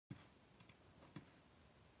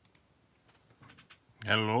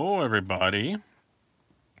Hello, everybody.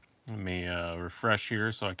 Let me refresh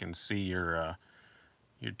here so I can see your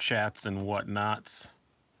chats and whatnots.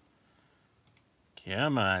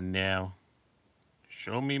 Come on now,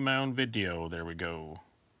 show me my own video. There we go.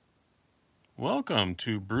 Welcome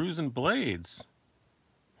to Brews and Blades.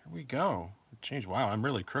 Here we go. Change. Wow, I'm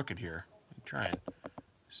really crooked here. Try and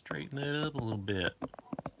straighten it up a little bit.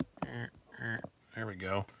 There we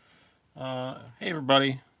go. Hey,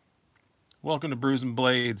 everybody. Welcome to Brews and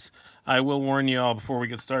Blades. I will warn you all before we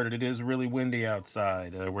get started. It is really windy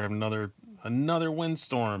outside. We're having another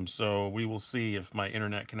windstorm, so we will see if my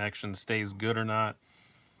internet connection stays good or not.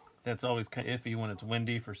 That's always kind of iffy when it's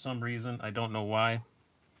windy for some reason. I don't know why.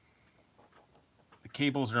 The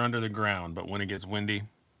cables are under the ground, but when it gets windy,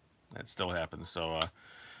 that still happens. So,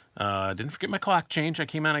 didn't forget my clock change. I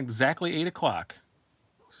came out exactly 8 o'clock.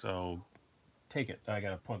 So, take it. I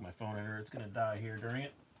gotta plug my phone in or it's gonna die here during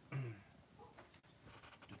it.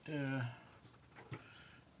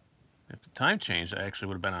 If the time changed, I actually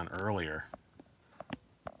would have been on earlier.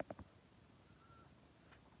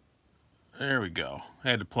 There we go. I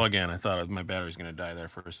had to plug in. I thought my battery was going to die there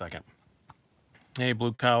for a second. Hey,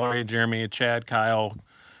 Blue Collar, hey, Jeremy, Chad, Kyle,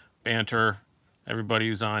 Banter, everybody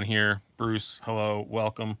who's on here. Bruce, hello,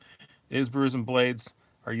 welcome. It is Brews and Blades,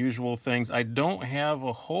 our usual things. I don't have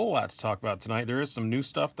a whole lot to talk about tonight. There is some new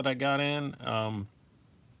stuff that I got in.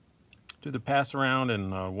 Do the pass around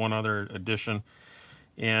and one other addition.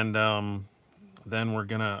 And then we're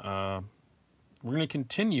gonna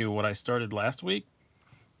continue what I started last week.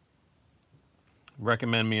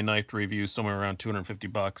 Recommend me a knife to review somewhere around 250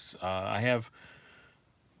 bucks. I have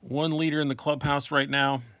 1 liter in the clubhouse right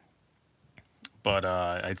now, but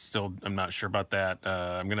I'm not sure about that.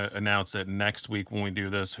 I'm gonna announce it next week when we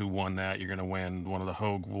do this. Who won that? You're gonna win one of the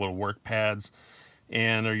Hogue little work pads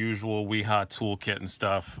and our usual WeHa toolkit and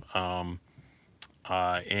stuff.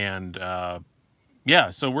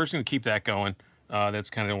 Yeah, so we're just gonna keep that going. That's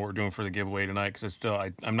kind of what we're doing for the giveaway tonight because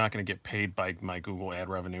I'm not going to get paid by my Google ad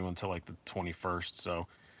revenue until like the 21st. So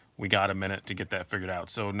we got a minute to get that figured out.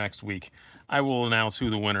 So next week I will announce who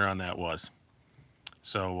the winner on that was.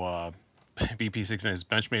 So BP69 is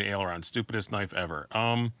Benchmade aileron, stupidest knife ever.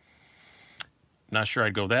 Not sure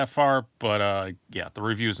I'd go that far, but yeah, the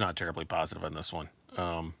review is not terribly positive on this one.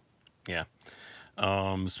 Yeah.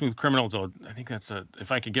 Smooth Criminals, I think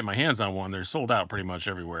if I could get my hands on one, they're sold out pretty much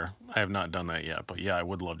everywhere. I have not done that yet, but yeah, I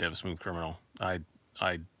would love to have a Smooth Criminal. I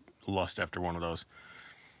lust after one of those.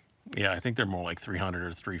 Yeah, I think they're more like 300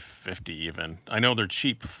 or 350 even. I know they're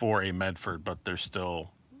cheap for a Medford, but they're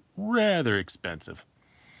still rather expensive.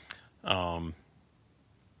 Yeah.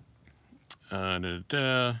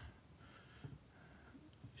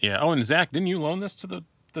 Oh, and Zach, didn't you loan this to the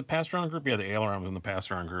pass around group? Yeah, the aileron was in the pass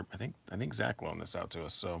around group. I think Zach loaned this out to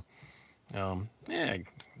us. So, yeah,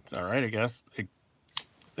 it's all right, I guess. If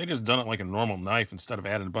they just done it like a normal knife instead of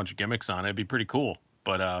adding a bunch of gimmicks on it, it'd be pretty cool.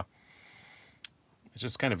 But it's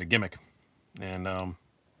just kind of a gimmick, and I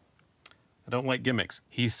don't like gimmicks.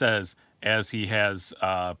 He says as he has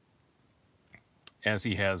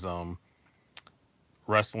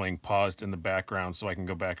wrestling paused in the background so I can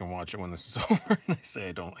go back and watch it when this is over. And I say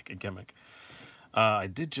I don't like a gimmick. I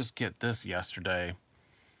did just get this yesterday.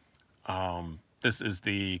 This is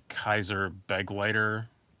the Kaiser Beglighter,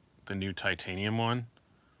 the new titanium one.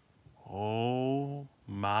 Oh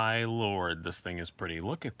my lord, this thing is pretty.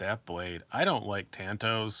 Look at that blade. I don't like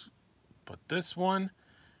Tantos, but this one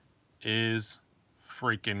is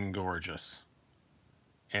freaking gorgeous.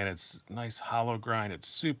 And it's nice hollow grind. It's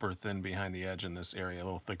super thin behind the edge in this area, a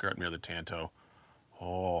little thicker up near the Tanto.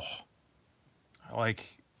 Oh, I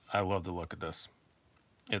love the look of this.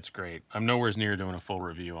 It's great. I'm nowhere near doing a full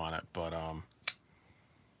review on it, but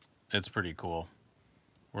it's pretty cool.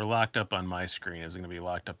 We're locked up on my screen. Is it going to be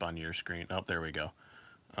locked up on your screen? Oh, there we go.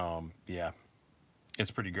 Yeah,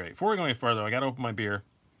 it's pretty great. Before we go any further, I got to open my beer.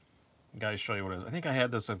 I got to show you what it is. I think I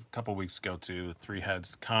had this a couple weeks ago too. 3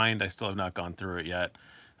 Heads Kind. I still have not gone through it yet.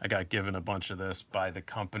 I got given a bunch of this by the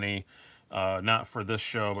company, not for this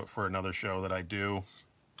show, but for another show that I do,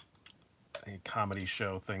 a comedy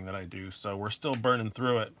show thing that I do. So we're still burning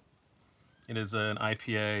through it. It is an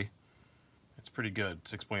IPA. It's pretty good.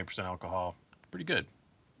 6.8% alcohol. Pretty good.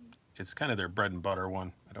 It's kind of their bread and butter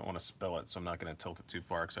one. I don't want to spill it, so I'm not going to tilt it too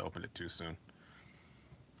far because I opened it too soon.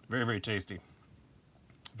 Very, very tasty.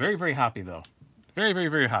 Very, very hoppy, though. Very, very,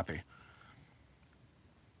 very hoppy.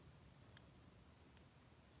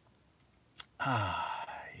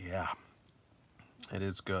 Yeah. It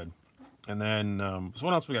is good. And then, so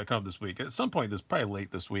what else we got coming up this week? At some point, probably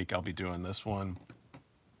late this week, I'll be doing this one.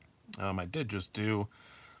 I did just do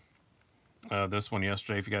this one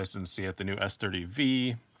yesterday, if you guys didn't see it, the new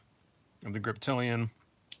S30V of the Griptilian.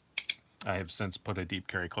 I have since put a deep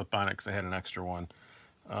carry clip on it because I had an extra one.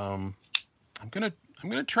 I'm gonna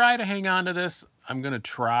try to hang on to this. I'm gonna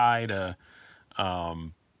try to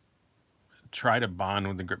bond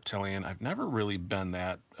with the Griptilian. I've never really been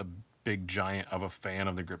that a big giant of a fan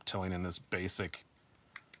of the Griptilian in this basic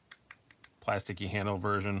plasticky handle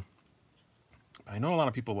version. I know a lot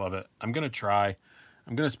of people love it. I'm gonna try.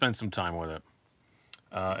 I'm gonna spend some time with it.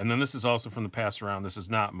 And then this is also from the pass around. This is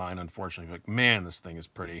not mine, unfortunately. But man, this thing is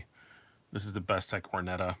pretty. This is the Bestech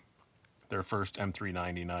Ornetta, their first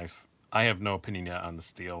M390 knife. I have no opinion yet on the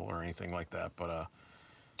steel or anything like that, but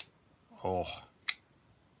oh,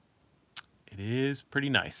 it is pretty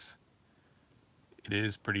nice. It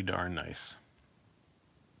is pretty darn nice.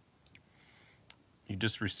 You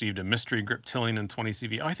just received a mystery Griptilian in 20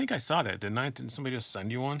 CV. Oh, I think I saw that, didn't I? Didn't somebody just send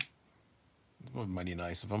you one? That was mighty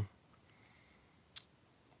nice of them.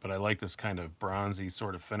 But I like this kind of bronzy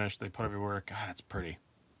sort of finish they put everywhere. God, it's pretty.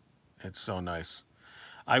 It's so nice.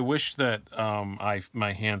 I wish that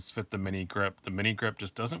my hands fit the mini grip. The mini grip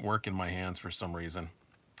just doesn't work in my hands for some reason.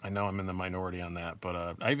 I know I'm in the minority on that,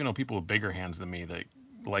 but I even know people with bigger hands than me that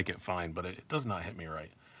like it fine, but it does not hit me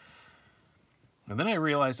right. And then I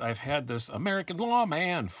realized I've had this American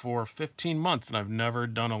Lawman for 15 months, and I've never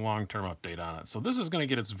done a long-term update on it. So this is going to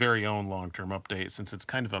get its very own long-term update, since it's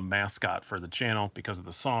kind of a mascot for the channel because of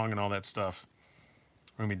the song and all that stuff.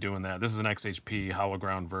 We're going to be doing that. This is an XHP hollow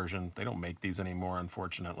ground version. They don't make these anymore,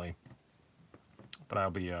 unfortunately. But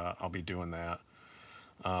I'll be doing that.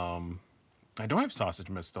 I don't have sausage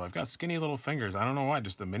mitts, though. I've got skinny little fingers. I don't know why.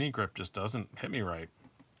 Just the mini grip just doesn't hit me right.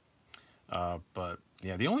 But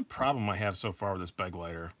yeah, the only problem I have so far with this beg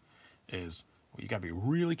lighter is, well, you got to be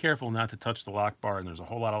really careful not to touch the lock bar, and there's a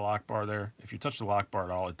whole lot of lock bar there. If you touch the lock bar at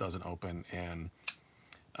all, it doesn't open, and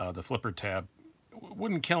the flipper tab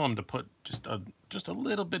wouldn't kill them to put just a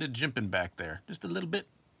little bit of jimping back there, just a little bit,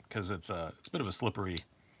 because it's a bit of a slippery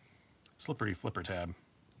flipper tab.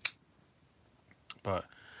 But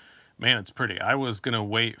man, it's pretty. I was gonna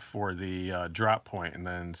wait for the drop point, and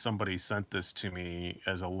then somebody sent this to me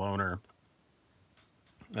as a loaner.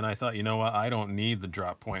 And I thought, you know what? I don't need the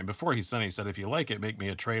drop point. Before he sent it, he said, if you like it, make me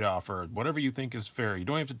a trade offer. Whatever you think is fair. You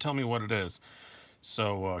don't have to tell me what it is.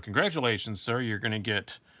 So congratulations, sir. You're gonna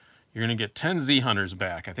get 10 Z Hunters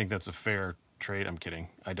back. I think that's a fair trade. I'm kidding.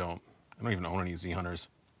 I don't even own any Z Hunters.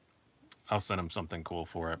 I'll send him something cool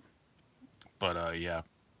for it. But yeah,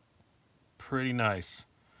 pretty nice.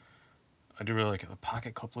 I do really like it. The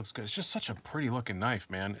pocket clip looks good. It's just such a pretty looking knife,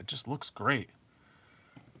 man. It just looks great.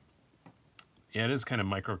 Yeah, it is kind of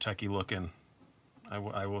micro-techy looking.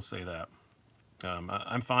 I will say that.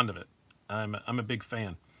 I'm fond of it. I'm a big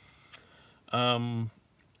fan.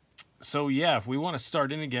 So yeah, if we want to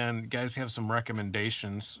start in again, guys have some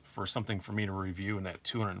recommendations for something for me to review in that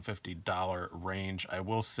 $250 range. I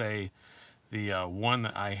will say the one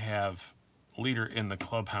that I have leader in the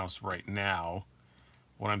clubhouse right now,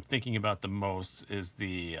 what I'm thinking about the most is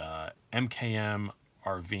the MKM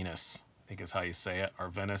Arvenus. I think is how you say it.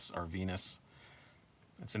 Arvenus.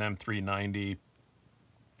 It's an M390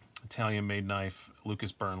 Italian-made knife,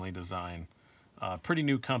 Lucas Burnley design. Pretty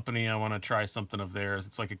new company. I want to try something of theirs.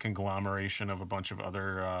 It's like a conglomeration of a bunch of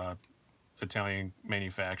other Italian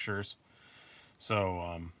manufacturers.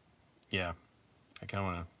 So, yeah, I kind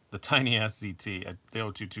of want to... The tiny SZT at the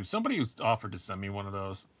 022. Somebody who's offered to send me one of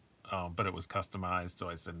those, but it was customized, so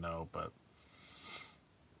I said no, but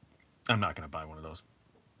I'm not going to buy one of those.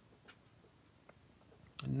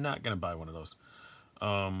 I'm not going to buy one of those.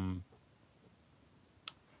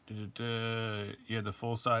 Yeah, the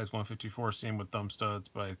full size 154 seam with thumb studs,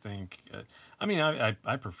 but I think I mean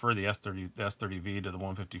I prefer the S30V to the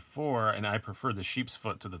 154, and I prefer the sheep's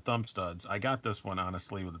foot to the thumb studs. I got this one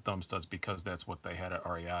honestly with the thumb studs because that's what they had at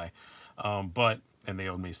REI, and they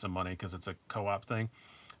owed me some money because it's a co-op thing.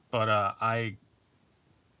 But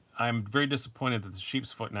I'm very disappointed that the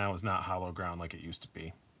sheep's foot now is not hollow ground like it used to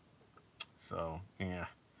be. So yeah.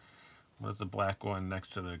 What is the black one next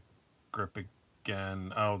to the grip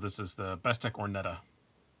again? Oh, this is the Bestech Ornetta.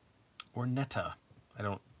 Ornetta. I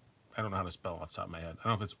don't know how to spell off the top of my head. I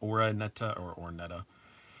don't know if it's Ornetta or Ornetta.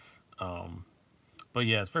 But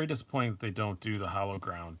yeah, it's very disappointing that they don't do the hollow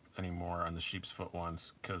ground anymore on the sheep's foot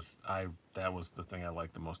ones, because that was the thing I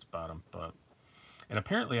liked the most about them. And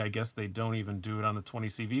apparently, I guess they don't even do it on the 20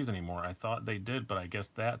 CVs anymore. I thought they did, but I guess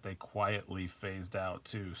that they quietly phased out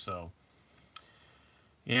too. So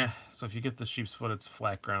yeah, so if you get the sheep's foot, it's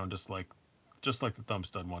flat ground, just like the thumb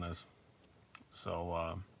stud one is.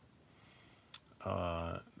 So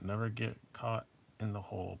never get caught in the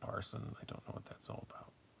hole, Parson. I don't know what that's all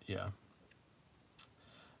about. Yeah.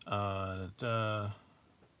 Yeah,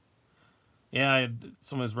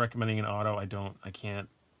 someone's recommending an auto. I can't,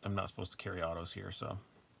 I'm not supposed to carry autos here, so.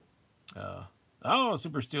 Uh, oh,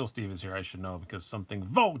 Super Steel Steve is here. I should know because something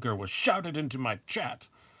vulgar was shouted into my chat.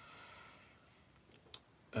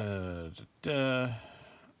 What,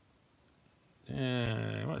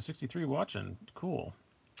 63 watching. Cool.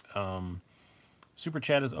 Super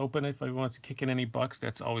chat is open if anyone wants to kick in any bucks.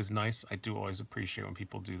 That's always nice. I do always appreciate when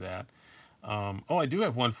people do that. Oh, I do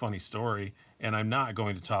have one funny story, and I'm not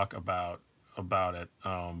going to talk about it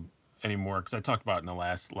anymore because I talked about it in the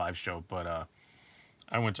last live show. But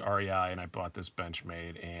I went to REI and I bought this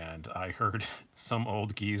Benchmade, and I heard some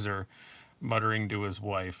old geezer muttering to his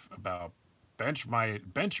wife about bench.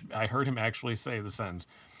 I heard him actually say the sentence,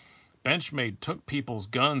 "Benchmade took people's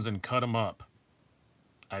guns and cut them up."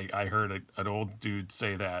 I heard an old dude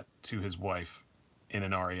say that to his wife in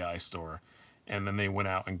an REI store. And then they went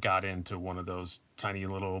out and got into one of those tiny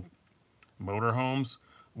little motorhomes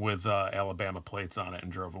with Alabama plates on it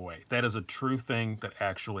and drove away. That is a true thing that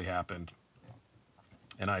actually happened.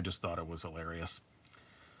 And I just thought it was hilarious.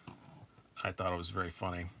 I thought it was very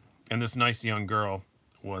funny. And this nice young girl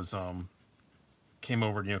was came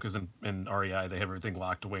over, because in REI they have everything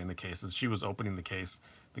locked away in the cases. She was opening the case,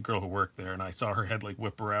 the girl who worked there, and I saw her head like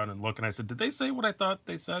whip around and look, and I said, "Did they say what I thought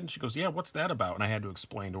they said?" And she goes, "Yeah, what's that about?" And I had to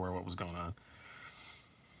explain to her what was going on.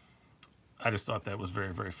 I just thought that was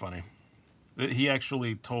very, very funny. He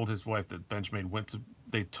actually told his wife that Benchmade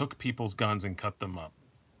they took people's guns and cut them up.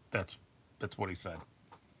 That's what he said.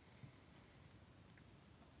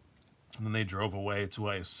 And then they drove away to,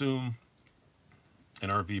 I assume,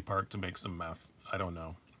 an RV park to make some meth. I don't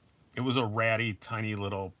know. It was a ratty, tiny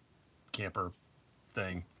little camper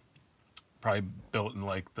thing. Probably built in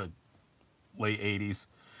like the late 80s.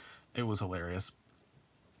 It was hilarious.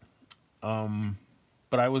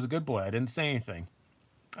 But I was a good boy. I didn't say anything.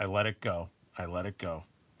 I let it go. I let it go.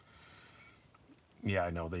 Yeah, I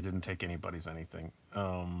know. They didn't take anybody's anything.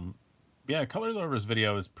 Yeah, Color Lover's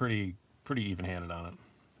video is pretty even-handed on it.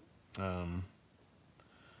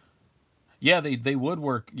 Yeah, they would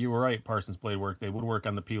work. You were right, Parsons Blade work. They would work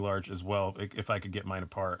on the P large as well if I could get mine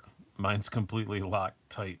apart. Mine's completely locked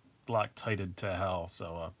tighted to hell.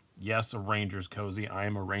 So yes, a Rangers cozy. I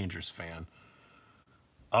am a Rangers fan.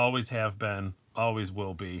 Always have been. Always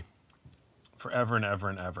will be. Forever and ever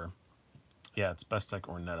and ever. Yeah, it's Best Tech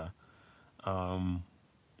Ornetta.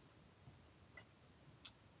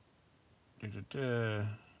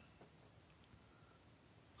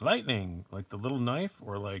 Lightning, like the little knife,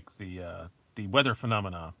 or like the weather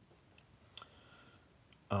phenomena.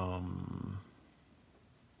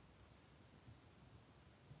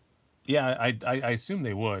 Yeah, I assume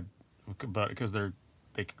they would, but because they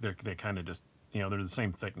kind of just, they're the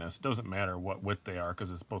same thickness. It doesn't matter what width they are because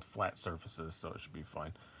it's both flat surfaces, so it should be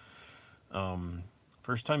fine.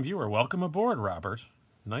 First time viewer, welcome aboard, Robert.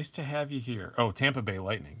 Nice to have you here. Oh, Tampa Bay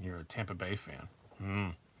Lightning. You're a Tampa Bay fan.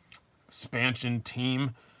 Expansion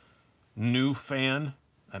team, new fan.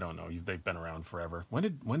 I don't know. They've been around forever.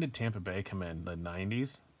 When did Tampa Bay come in? The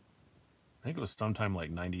 90s? I think it was sometime like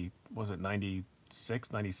 90. Was it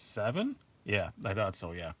 96, 97? Yeah, I thought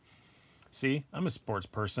so. Yeah. See, I'm a sports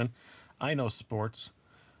person. I know sports.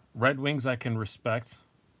 Red Wings I can respect.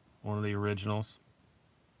 One of the originals.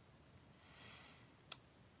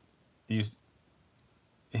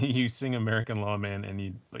 You sing American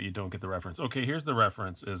Lawman but you don't get the reference. Okay, here's the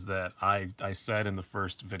reference. Is that I said in the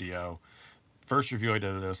first review I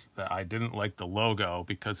did of this, that I didn't like the logo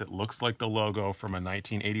because it looks like the logo from a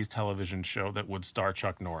 1980s television show that would star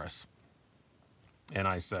Chuck Norris. And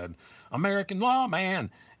I said, American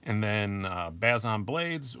Lawman. And then Baz on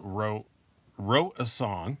Blades wrote a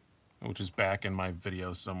song, which is back in my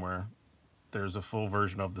video somewhere. There's a full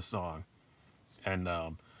version of the song. And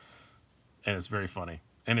it's very funny.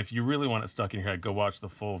 And if you really want it stuck in your head, go watch the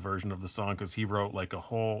full version of the song, because he wrote like a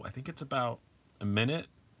whole, I think it's about a minute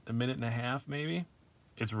and a half maybe.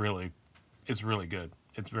 It's really good.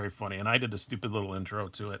 It's very funny. And I did a stupid little intro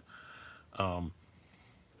to it.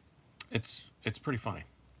 It's pretty funny.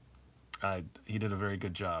 He did a very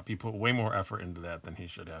good job. He put way more effort into that than he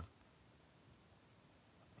should have.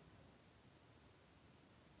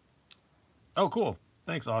 Oh, cool.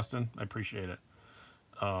 Thanks, Austin. I appreciate it.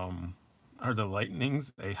 Are the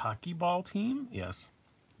Lightnings a hockey ball team? Yes.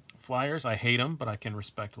 Flyers, I hate them, but I can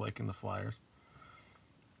respect liking the Flyers.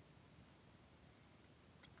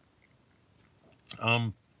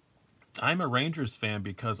 I'm a Rangers fan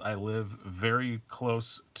because I live very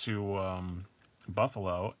close to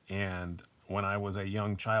Buffalo, and when I was a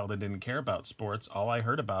young child and didn't care about sports, all I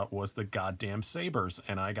heard about was the goddamn Sabres,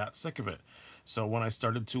 and I got sick of it. So when I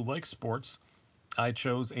started to like sports, I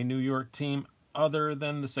chose a New York team other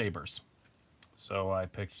than the Sabres. So I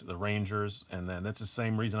picked the Rangers, and then that's the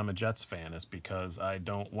same reason I'm a Jets fan, is because I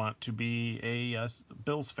don't want to be a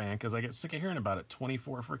Bills fan because I get sick of hearing about it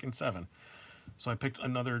 24 freaking 7. So I picked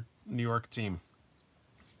another New York team.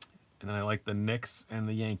 And then I like the Knicks and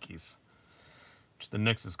the Yankees. Which the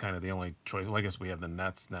Knicks is kind of the only choice. Well, I guess we have the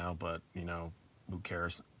Nets now, but, you know, who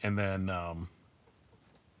cares? And then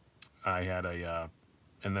I had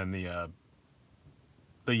and then the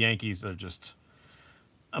Yankees are just,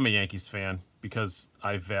 I'm a Yankees fan because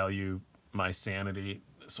I value my sanity,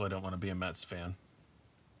 so I don't want to be a Mets fan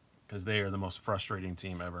because they are the most frustrating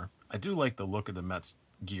team ever. I do like the look of the Mets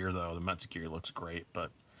gear, though. The Mets gear looks great,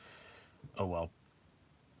 but oh well.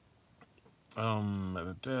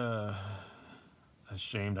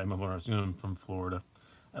 Ashamed. I'm from Florida.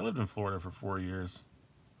 I lived in Florida for 4 years.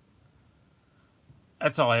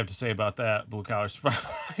 That's all I have to say about that. Blue collar survivor.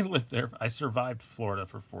 I lived there. I survived Florida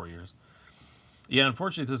for 4 years. Yeah,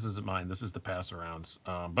 unfortunately, this isn't mine. This is the pass arounds.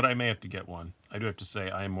 But I may have to get one. I do have to say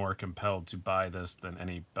I am more compelled to buy this than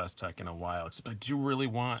any Best Tech in a while. Except I do really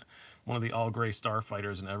want one of the all gray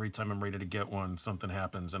Starfighters, and every time I'm ready to get one, something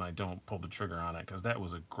happens and I don't pull the trigger on it because that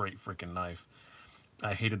was a great freaking knife.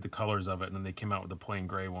 I hated the colors of it, and then they came out with the plain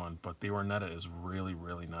gray one. But the Ornetta is really,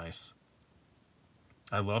 really nice.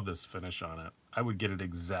 I love this finish on it. I would get it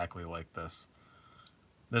exactly like this.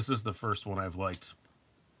 This is the first one I've liked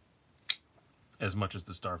as much as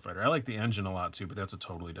the Starfighter. I like the engine a lot too, but that's a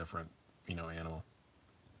totally different, you know, animal.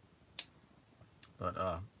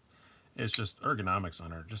 But it's just ergonomics on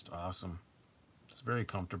her, just awesome. It's very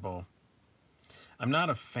comfortable. I'm not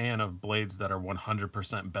a fan of blades that are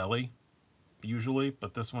 100% belly usually,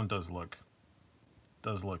 but this one does look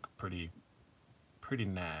pretty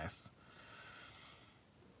nice.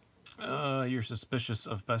 You're suspicious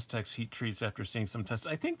of Best Tech's heat treats after seeing some tests.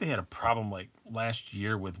 I think they had a problem like last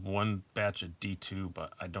year with one batch of D2,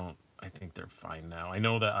 but I think they're fine now. I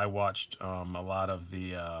know that I watched a lot of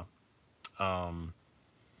the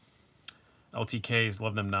LTKs,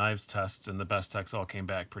 Love Them Knives tests, and the Best Techs all came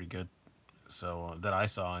back pretty good. So that I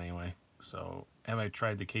saw anyway. So have I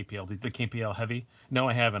tried the KPL Heavy? No,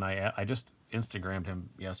 I haven't. I just Instagrammed him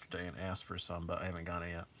yesterday and asked for some, but I haven't got it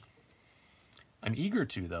yet. I'm eager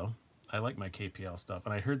to, though. I like my KPL stuff,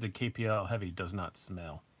 and I heard the KPL Heavy does not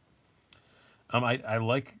smell. I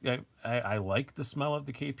like the smell of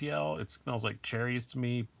the KPL. It smells like cherries to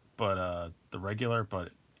me, but the regular. But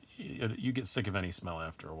you get sick of any smell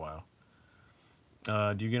after a while.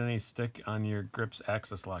 Do you get any stick on your grips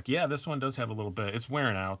access lock? Yeah, this one does have a little bit. It's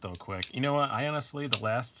wearing out though quick. You know what? I honestly, the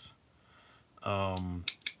last 2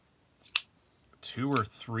 or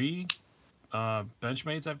 3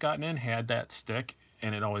 Benchmates I've gotten in had that stick,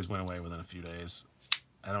 and it always went away within a few days.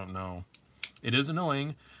 I don't know. It is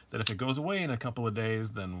annoying that if it goes away in a couple of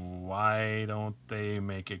days, then why don't they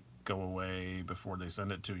make it go away before they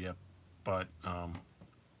send it to you? But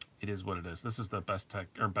it is what it is. This is the Best Tech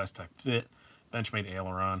Fit Benchmade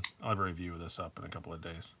aileron. I'll have a review of this up in a couple of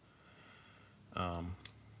days.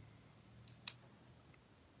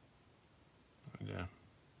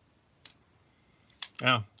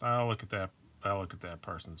 Yeah, I'll look at that.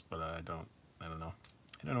 Parsons, but I don't know.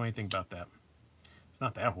 I don't know anything about that. It's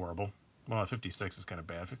not that horrible. Well, 56 is kind of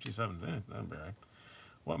bad. 57 is not bad.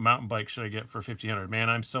 What mountain bike should I get for 1500? Man,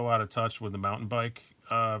 I'm so out of touch with the mountain bike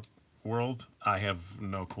world. I have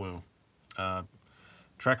no clue.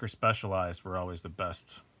 Trekker Specialized were always the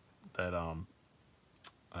best. That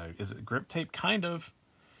is it grip tape? Kind of.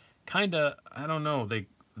 I don't know.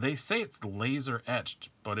 They say it's laser etched,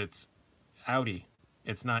 but it's outy.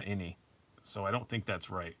 It's not inny. So I don't think that's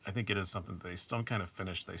right. I think it is something that some kind of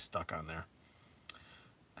finish they stuck on there.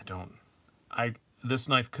 This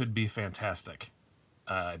knife could be fantastic.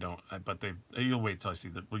 But you'll wait till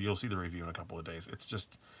you'll see the review in a couple of days. It's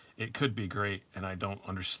just, it could be great, and I don't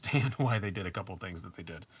understand why they did a couple of things that they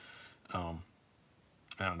did. I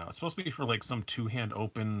don't know. It's supposed to be for like some 2-hand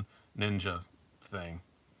open ninja thing.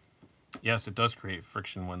 Yes, it does create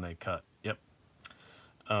friction when they cut. Yep.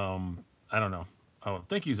 I don't know. Oh,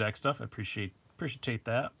 thank you, Zach Stuff. I appreciate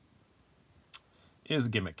that. It is a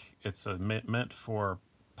gimmick. It's meant for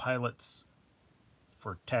pilots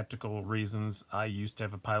for tactical reasons. I used to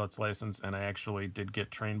have a pilot's license, and I actually did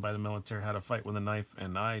get trained by the military how to fight with a knife,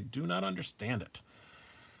 and I do not understand it.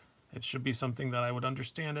 It should be something that I would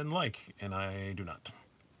understand and like, and I do not.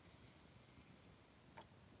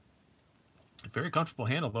 Very comfortable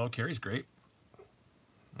handle, though. Carries great.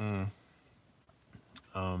 I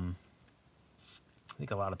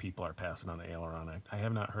think a lot of people are passing on the aileron. I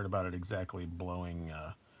have not heard about it exactly blowing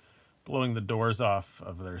the doors off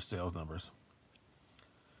of their sales numbers.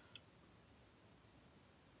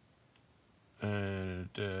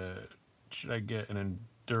 Should I get an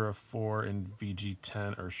Endura 4 in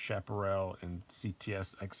VG10 or Chaparral in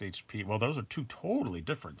CTS XHP? Well, those are two totally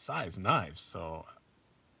different size knives, so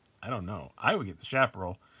I don't know. I would get the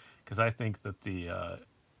Chaparral because I think that the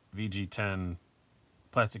VG10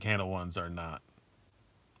 plastic handle ones are not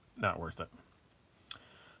worth it.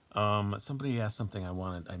 Somebody asked something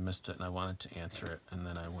I missed it, and I wanted to answer it, and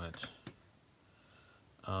then I went.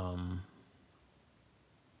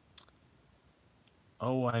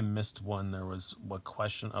 Oh, I missed one. There was a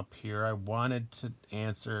question up here I wanted to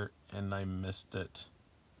answer, and I missed it.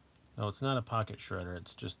 No, it's not a pocket shredder.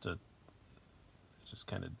 It's just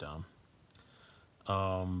kind of dumb.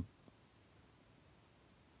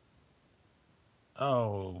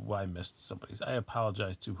 Oh, I missed somebody's. I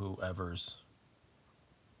apologize to whoever's.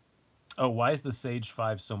 Oh, why is the Sage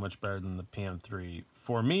 5 so much better than the PM3?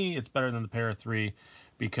 For me, it's better than the Para 3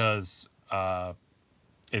 because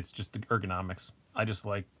it's just the ergonomics. I just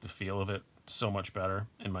like the feel of it so much better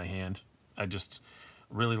in my hand. I just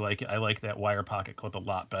really like it. I like that wire pocket clip a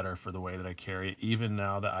lot better for the way that I carry it. Even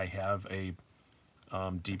now that I have a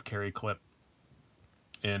deep carry clip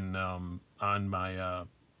in on my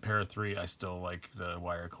Para 3, I still like the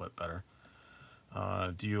wire clip better.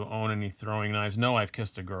 Do you own any throwing knives? No, I've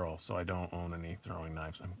kissed a girl, so I don't own any throwing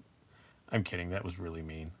knives. I'm kidding. That was really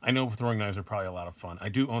mean. I know throwing knives are probably a lot of fun. I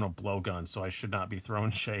do own a blowgun, so I should not be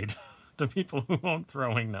throwing shade to people who own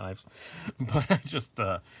throwing knives. But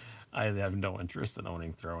I have no interest in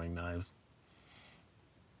owning throwing knives.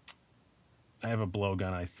 I have a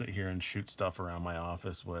blowgun I sit here and shoot stuff around my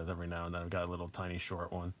office with every now and then. I've got a little tiny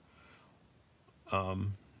short one.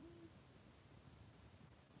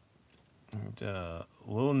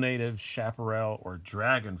 Little Native, Chaparral, or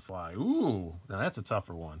Dragonfly. Ooh, now that's a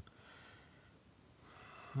tougher one.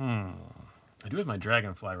 I do have my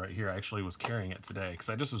Dragonfly right here. I actually was carrying it today because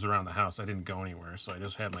I just was around the house. I didn't go anywhere, so I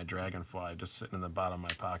just had my Dragonfly just sitting in the bottom of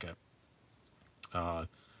my pocket.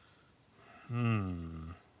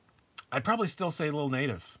 I'd probably still say Little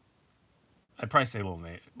Native. I'd probably say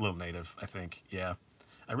Little Native, I think. Yeah.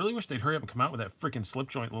 I really wish they'd hurry up and come out with that freaking slip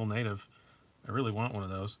joint Little Native. I really want one of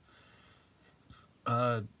those.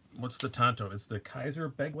 What's the Tonto? It's the Kaiser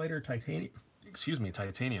Begleiter Titanium. Excuse me,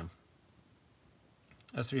 Titanium.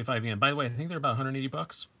 S35EN. By the way, I think they're about 180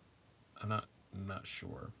 bucks. I'm not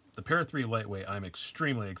sure. The Para 3 Lightweight, I'm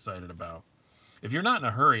extremely excited about. If you're not in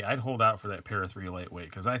a hurry, I'd hold out for that Para 3 Lightweight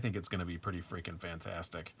because I think it's going to be pretty freaking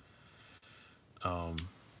fantastic. I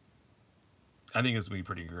think it's going to be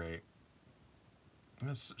pretty great.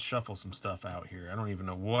 Let's shuffle some stuff out here. I don't even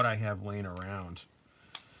know what I have laying around.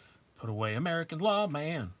 Put away American Law,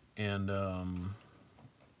 man. And I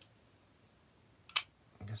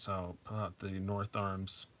guess I'll pull out the North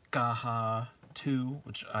Arms Gaha 2,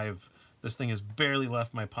 which this thing has barely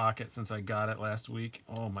left my pocket since I got it last week.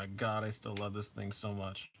 Oh my God, I still love this thing so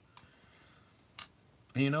much.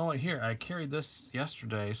 And you know what? Here, I carried this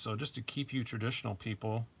yesterday, so just to keep you traditional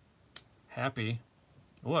people happy.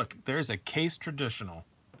 Look, there's a Case Traditional.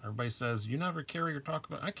 Everybody says, you never carry or talk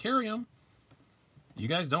about. I carry them. You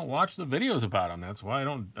guys don't watch the videos about them. That's why I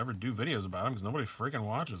don't ever do videos about them, because nobody freaking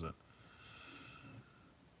watches it.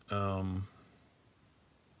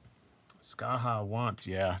 Skaha want,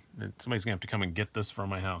 yeah. Somebody's going to have to come and get this from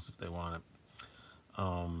my house if they want it.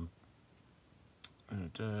 I'm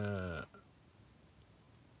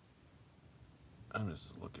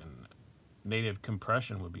just looking. Native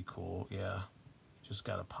compression would be cool, yeah. Just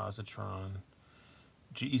got a positron.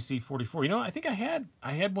 GEC 44. You know, I think I had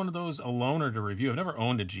one of those, a loaner to review. I've never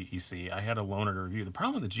owned a GEC. I had a loaner to review. The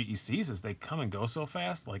problem with the GECs is they come and go so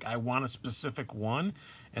fast. Like, I want a specific one,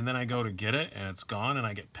 and then I go to get it, and it's gone, and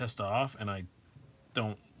I get pissed off, and I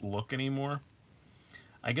don't look anymore.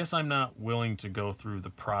 I guess I'm not willing to go through the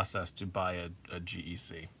process to buy a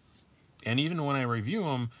GEC. And even when I review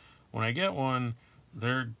them, when I get one,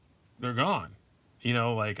 they're gone. You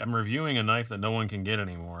know, like, I'm reviewing a knife that no one can get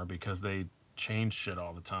anymore because they change shit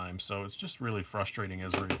all the time. So it's just really frustrating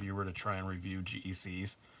as a reviewer to try and review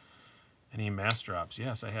GECs. Any mass drops?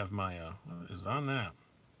 Yes, I have my, what is on that?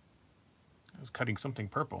 I was cutting something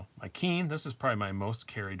purple. My Keen, this is probably my most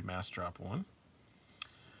carried mass drop one.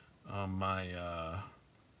 My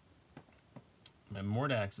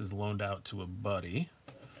Mordax is loaned out to a buddy,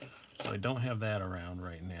 so I don't have that around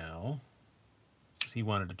right now. He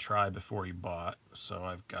wanted to try before he bought, so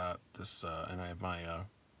I've got this, and I have my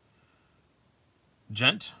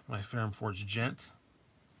Gent, my Ferrum Forge Gent.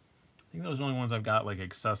 I think those are the only ones I've got like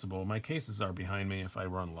accessible. My cases are behind me. If I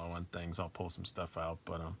run low on things, I'll pull some stuff out.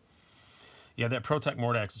 But yeah, that ProTech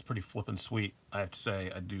Mordax is pretty flippin' sweet. I have to say,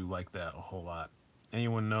 I do like that a whole lot.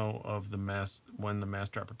 Anyone know of the when the Mass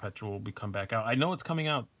Drop Perpetual will be come back out? I know it's coming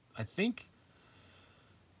out. I think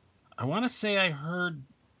I want to say I heard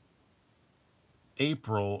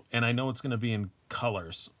April, and I know it's going to be in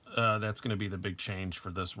colors. That's going to be the big change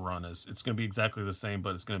for this run. Is it's going to be exactly the same,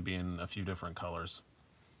 but it's going to be in a few different colors.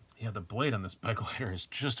 Yeah, the blade on this Beglater is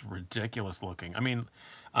just ridiculous looking. I mean,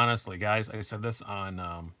 honestly, guys, I said this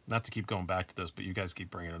on, not to keep going back to this, but you guys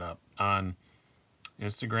keep bringing it up. On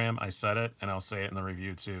Instagram, I said it, and I'll say it in the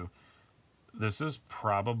review too. This is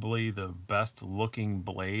probably the best looking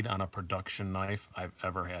blade on a production knife I've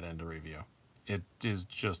ever had into review. It is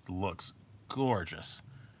just looks gorgeous.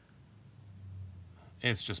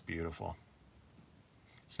 It's just beautiful.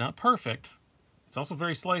 It's not perfect. It's also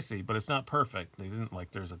very slicey, but it's not perfect. They didn't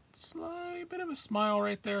like, there's a slight bit of a smile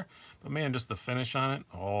right there. But man, just the finish on it.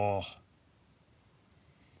 Oh.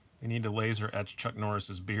 They need to laser etch Chuck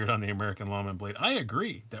Norris's beard on the American Lawman blade. I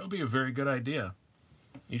agree. That would be a very good idea.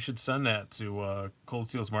 You should send that to Cold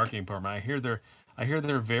Steel's marketing department. I hear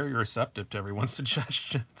they're very receptive to everyone's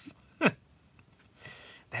suggestions.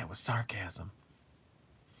 That was sarcasm.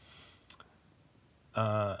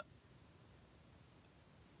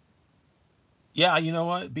 Yeah, you know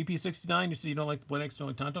what? BP69, you said you don't like the Blade X, you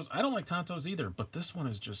don't like Tontos. I don't like Tontos either, but this one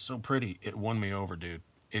is just so pretty. It won me over, dude.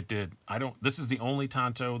 It did. This is the only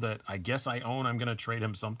Tonto that I guess I own. I'm going to trade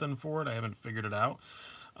him something for it. I haven't figured it out.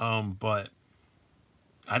 But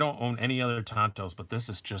I don't own any other Tontos, but this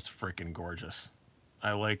is just freaking gorgeous.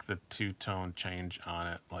 I like the two-tone change on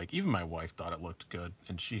it. Like, even my wife thought it looked good,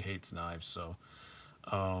 and she hates knives, so...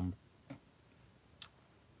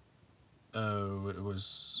 it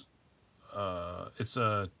was... it's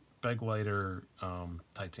a Beglater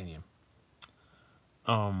titanium.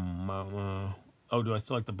 Oh, do I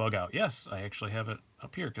still like the bug out? Yes, I actually have it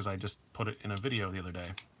up here because I just put it in a video the other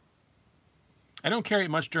day. I don't carry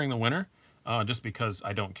it much during the winter, just because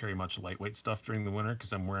I don't carry much lightweight stuff during the winter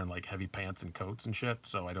because I'm wearing like heavy pants and coats and shit,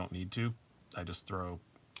 so I don't need to. I just throw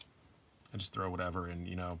whatever in,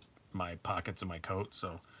 you know, my pockets of my coat.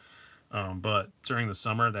 So, but during the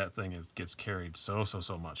summer, that thing gets carried so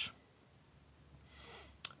much.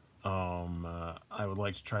 I would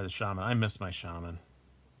like to try the Shaman. I miss my Shaman.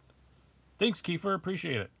 Thanks, Kiefer.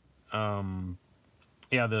 Appreciate it.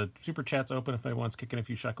 Yeah, the super chat's open if anyone's kicking a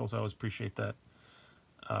few shekels. I always appreciate that.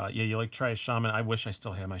 Yeah, you like to try a Shaman. I wish I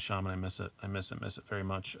still had my Shaman. I miss it. I miss it very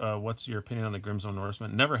much. What's your opinion on the Grimzone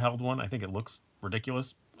Norseman? Never held one. I think it looks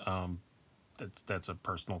ridiculous. That's a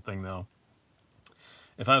personal thing, though.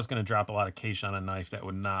 If I was going to drop a lot of cash on a knife, that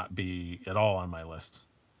would not be at all on my list.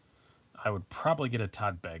 I would probably get a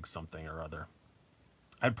Todd Begg something or other.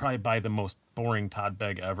 I'd probably buy the most boring Todd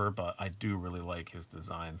Begg ever, but I do really like his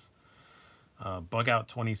designs. Bug out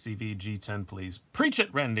 20 CV G10, please. Preach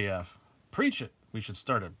it, RenDF. Preach it. We should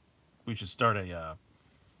start a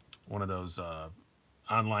one of those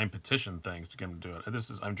online petition things to get him to do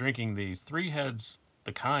it. I'm drinking the Three Heads,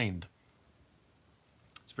 the Kind.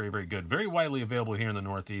 It's very, very good. Very widely available here in the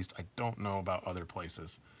Northeast. I don't know about other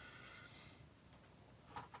places.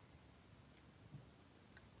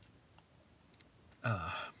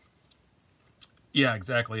 Yeah,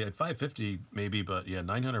 exactly. At $550 maybe, but yeah,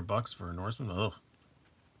 $900 for a Norseman. Ugh.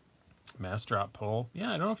 Mass drop pull.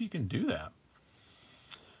 Yeah, I don't know if you can do that.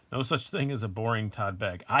 No such thing as a boring Todd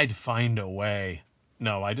Begg. I'd find a way.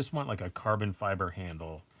 No, I just want like a carbon fiber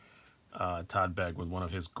handle Todd Begg with one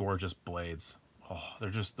of his gorgeous blades. Oh,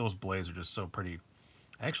 those blades are just so pretty.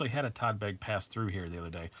 I actually had a Todd Begg pass through here the other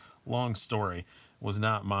day. Long story. Was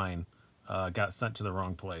not mine. Got sent to the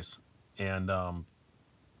wrong place. And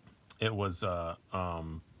it was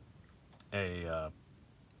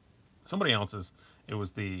somebody else's. It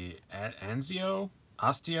was the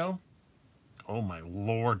Osteo. Oh my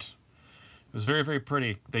lord. It was very, very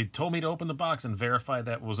pretty. They told me to open the box and verify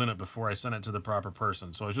that was in it before I sent it to the proper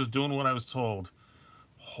person. So I was just doing what I was told.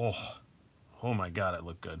 Oh my god, it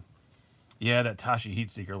looked good. Yeah, that Tashi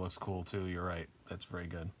Heatseeker looks cool too. You're right. That's very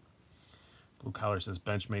good. Blue Collar says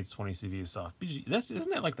Benchmade's 20 CV is soft.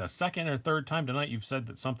 Isn't that like the second or third time tonight you've said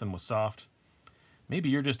that something was soft? Maybe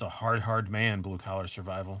you're just a hard man, Blue Collar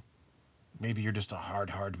Survival. Maybe you're just a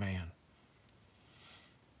hard man.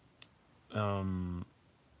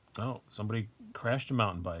 Oh, somebody crashed a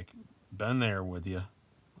mountain bike. Been there with you.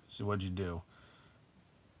 Let's see, what'd you do?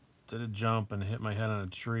 Did a jump and hit my head on a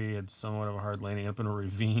tree. Had somewhat of a hard landing up in a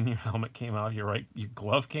ravine. Your helmet came off. Your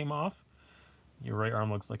glove came off. Your right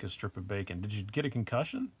arm looks like a strip of bacon. Did you get a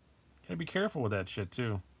concussion? You gotta be careful with that shit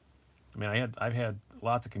too. I mean, I've had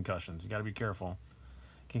lots of concussions. You gotta be careful.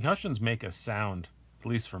 Concussions make a sound. At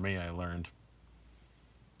least for me, I learned.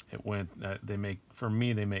 They make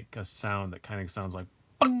a sound that kind of sounds like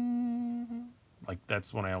bang, Like,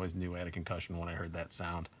 that's when I always knew I had a concussion, when I heard that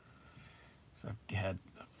sound. So I've had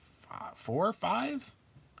 4 or 5,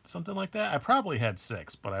 something like that. I probably had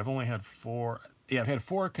 6, but I've only had 4. Yeah, I've had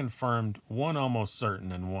 4 confirmed, 1 almost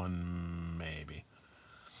certain, and 1 maybe.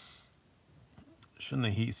 Shouldn't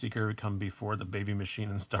the heat seeker come before the baby machine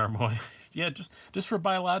and Starboy? Yeah, just for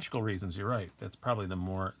biological reasons. You're right. That's probably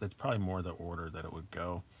more the order that it would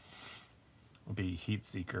go. It would be heat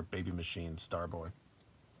seeker, baby machine, Starboy,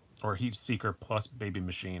 or heat seeker plus baby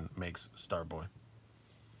machine makes Starboy.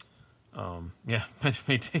 Yeah,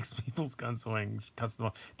 Benjamin takes people's guns away and cuts them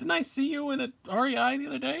off. Didn't I see you in a REI the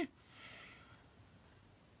other day?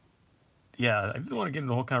 Yeah, I didn't want to get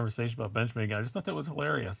into a whole conversation about Benjamin again. I just thought that was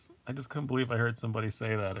hilarious. I just couldn't believe I heard somebody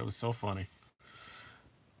say that. It was so funny.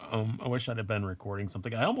 I wish I'd have been recording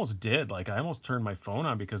something. I almost did. Like, I almost turned my phone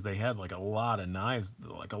on because they had like a lot of knives,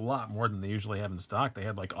 like a lot more than they usually have in stock. They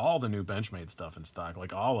had like all the new Benchmade stuff in stock,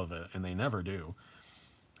 like all of it, and they never do.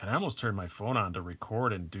 And I almost turned my phone on to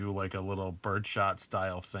record and do like a little birdshot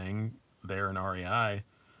style thing there in REI.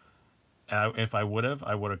 If I would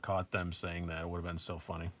have caught them saying that. It would have been so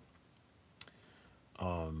funny.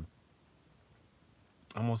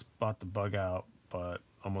 Almost bought the bug out, but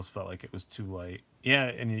almost felt like it was too late. Yeah,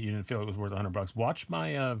 and you didn't feel it was worth $100. Watch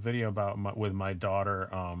my video about with my daughter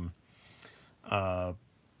uh,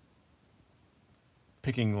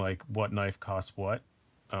 picking like what knife costs what.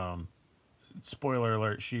 Spoiler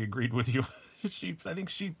alert: she agreed with you. I think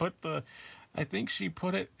she put it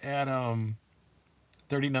at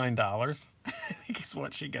 $39. I think is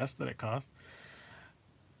what she guessed that it cost.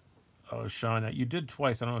 Oh, Sean, you did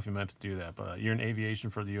twice. I don't know if you meant to do that, but you're in aviation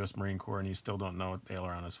for the U.S. Marine Corps, and you still don't know what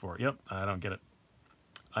aileron is for. Yep, I don't get it.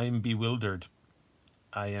 I am bewildered.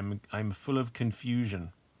 I'm full of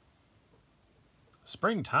confusion.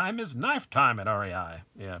 Springtime is knife time at REI.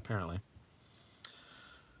 Yeah, apparently.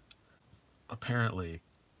 Apparently.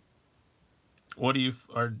 What do you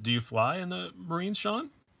fly in the Marines, Sean?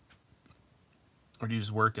 Or do you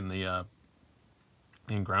just work in the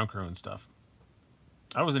in ground crew and stuff?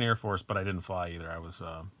 I was in Air Force, but I didn't fly either. I was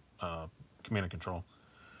command and control.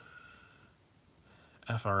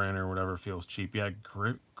 FRN or whatever feels cheap. Yeah,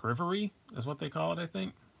 Grivery is what they call it, I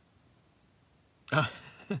think.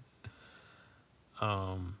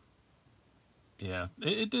 Yeah,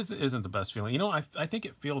 it isn't the best feeling. You know, I think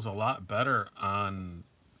it feels a lot better on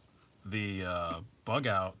the bug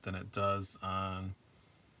out than it does on,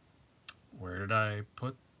 where did I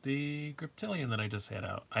put the Griptilian that I just had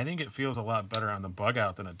out? I think it feels a lot better on the bug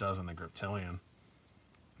out than it does on the Griptilian,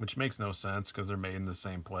 which makes no sense because they're made in the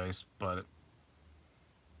same place, but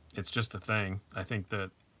it's just a thing. I think that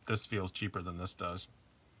this feels cheaper than this does,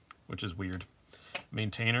 which is weird.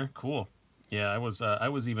 Maintainer, cool. Yeah, I was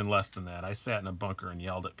even less than that. I sat in a bunker and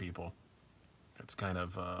yelled at people. That's kind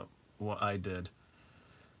of what I did.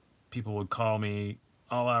 People would call me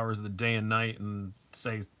all hours of the day and night and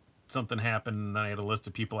say something happened, and then I had a list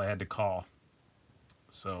of people I had to call.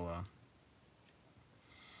 So,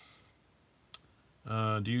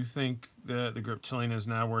 do you think that the Griptilian is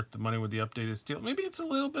now worth the money with the updated steel? Maybe it's a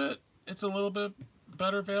little bit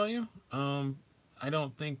better value. I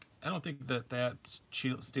don't think that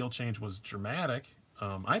steel change was dramatic.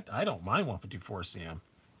 I don't mind 154 CM.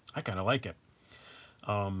 I kind of like it.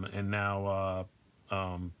 And now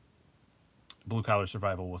Blue Collar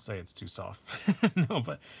Survival will say it's too soft. No,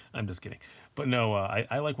 but I'm just kidding. But no,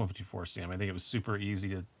 I like 154 CM. I think it was super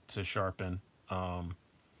easy to sharpen.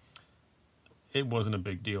 It wasn't a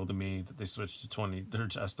big deal to me that they switched to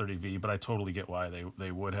S30V, but I totally get why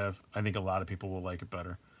they would have. I think a lot of people will like it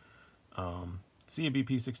better.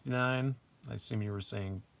 CABP 69. I assume you were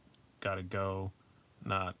saying gotta go,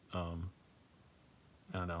 not I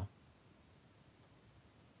don't know.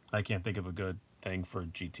 I can't think of a good thing for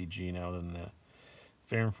GTG now than that.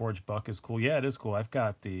 Fair and Forge Buck is cool. Yeah, it is cool. I've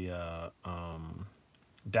got the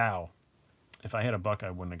Dow. If I had a Buck, I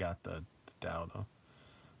wouldn't have got the Dow though.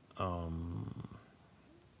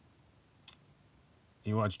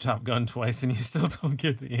 You watch Top Gun twice and you still don't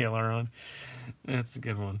get the aileron. That's a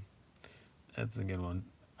good one. That's a good one.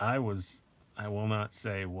 I will not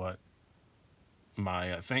say what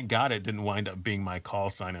my, thank God it didn't wind up being my call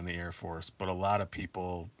sign in the Air Force, but a lot of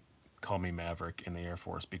people call me Maverick in the Air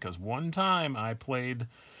Force because one time I played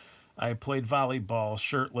volleyball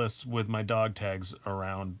shirtless with my dog tags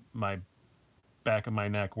around my back of my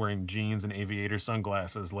neck, wearing jeans and aviator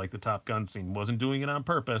sunglasses like the Top Gun scene. Wasn't doing it on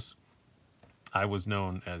purpose. I was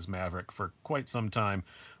known as Maverick for quite some time,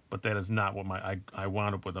 but that is not what I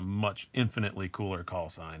wound up with a much infinitely cooler call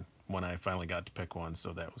sign when I finally got to pick one,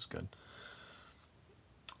 so that was good.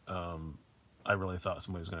 I really thought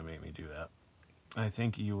somebody was going to make me do that. I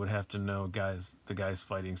think you would have to know the guys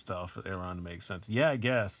fighting style for Aaron to make sense. Yeah, I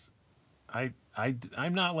guess.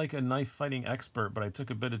 I'm not like a knife fighting expert, but I took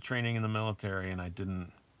a bit of training in the military, and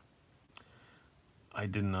didn't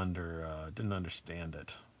understand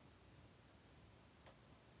it.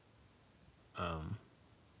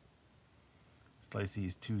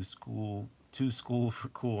 Slicey's too school for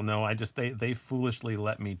cool. No, they foolishly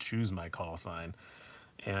let me choose my call sign,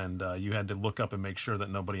 and you had to look up and make sure that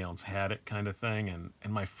nobody else had it, kind of thing.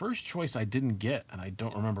 And my first choice I didn't get, and I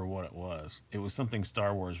don't remember what it was. It was something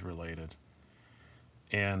Star Wars related,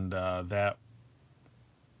 and that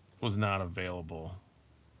was not available.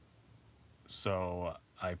 So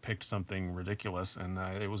I picked something ridiculous, and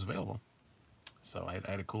it was available. So I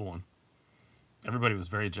had a cool one. Everybody was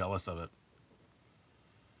very jealous of it.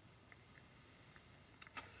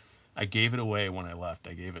 I gave it away when I left.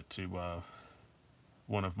 I gave it to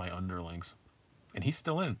one of my underlings, and he's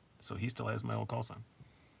still in, so he still has my old call sign.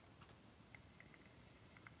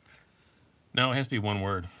 No, it has to be one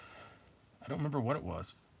word. I don't remember what it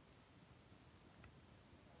was,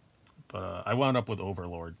 but I wound up with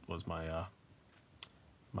Overlord was my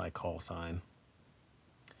call sign.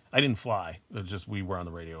 I didn't fly. It was just we were on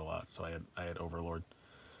the radio a lot, so I had Overlord.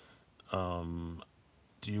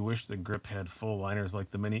 Do you wish the grip had full liners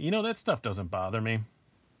like the Mini? You know, that stuff doesn't bother me.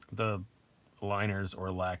 The liners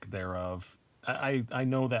or lack thereof. I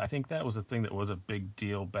know that. I think that was a thing that was a big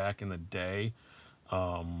deal back in the day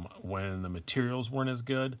when the materials weren't as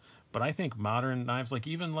good. But I think modern knives, like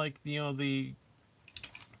even like, you know,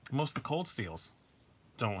 most of the cold steels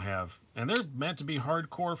don't have, and they're meant to be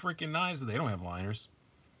hardcore freaking knives. They don't have liners.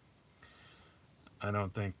 I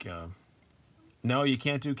don't think. No, you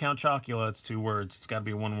can't do Count Chocula. It's 2 words. It's got to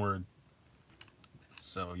be 1 word.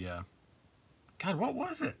 So, yeah. God, what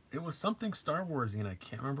was it? It was something Star Wars-y, and I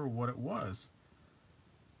can't remember what it was.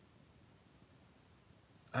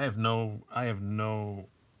 I have no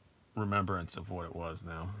remembrance of what it was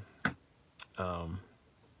now.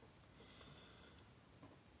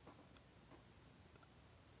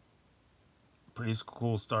 Pretty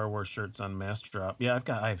cool Star Wars shirts on Mass Drop. Yeah,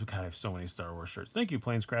 I have so many Star Wars shirts. Thank you,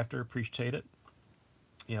 Planescrafter. Appreciate it.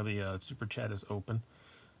 Yeah, the super chat is open.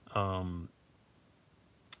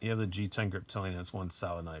 Yeah, the G10 grip telling us 1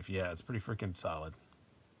 solid knife. Yeah, it's pretty freaking solid.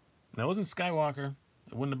 That wasn't Skywalker.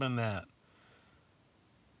 It wouldn't have been that.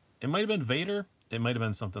 It might have been Vader. It might have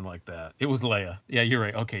been something like that. It was Leia. Yeah, you're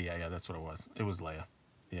right. Okay, yeah, that's what it was. It was Leia.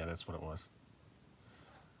 Yeah, that's what it was.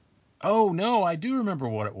 Oh, no, I do remember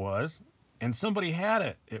what it was. And somebody had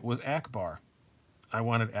it. It was Akbar. I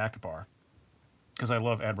wanted Akbar. Because I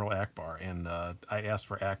love Admiral Akbar. And I asked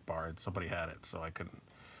for Akbar, and somebody had it, so I couldn't.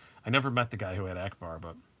 I never met the guy who had Akbar,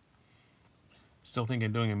 but still thinking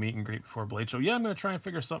of doing a meet and greet before Blade Show. Yeah, I'm gonna try and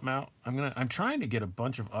figure something out. I'm trying to get a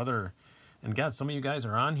bunch of other, and God, some of you guys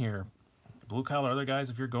are on here, blue collar other guys.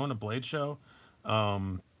 If you're going to Blade Show,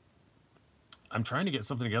 I'm trying to get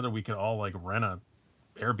something together. We could all like rent a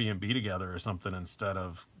Airbnb together or something instead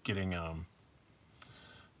of getting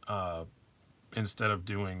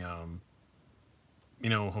doing you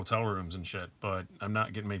know, hotel rooms and shit. But I'm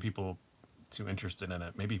not getting many people too interested in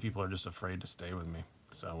it. Maybe people are just afraid to stay with me.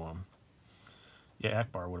 So yeah,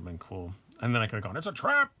 Akbar would have been cool. And then I could have gone, it's a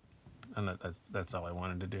trap! And that's all I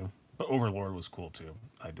wanted to do. But Overlord was cool too.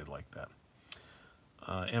 I did like that.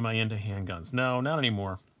 Am I into handguns? No, not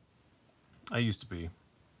anymore. I used to be.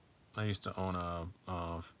 I used to own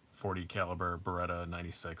a 40 caliber Beretta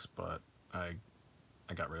 96, but I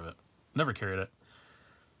got rid of it. Never carried it.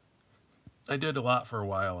 I did a lot for a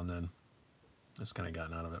while and then just kind of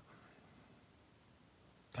gotten out of it.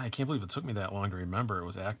 God, I can't believe it took me that long to remember it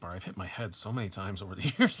was Akbar. I've hit my head so many times over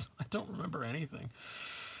the years. I don't remember anything.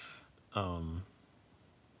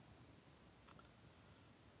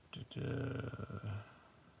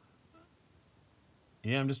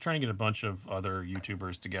 Yeah, I'm just trying to get a bunch of other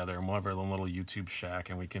YouTubers together, and we'll have our own little YouTube shack,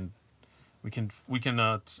 and we can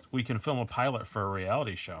film a pilot for a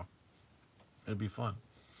reality show. It'd be fun.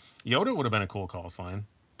 Yoda would have been a cool call sign,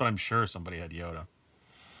 but I'm sure somebody had Yoda.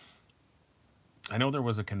 I know there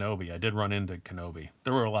was a Kenobi. I did run into Kenobi.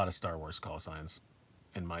 There were a lot of Star Wars call signs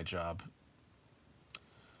in my job.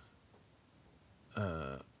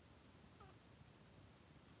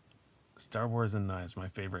 Star Wars and knives, my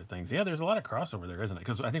favorite things. Yeah, there's a lot of crossover there, isn't it?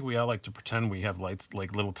 Because I think we all like to pretend we have lights,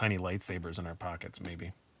 like little tiny lightsabers in our pockets,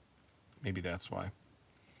 maybe. Maybe that's why.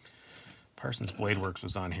 Parsons Blade Works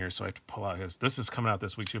was on here, so I have to pull out his. This is coming out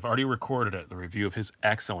this week, too. I've already recorded it, the review of his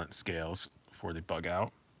excellent scales for the bug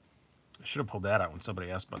out. I should have pulled that out when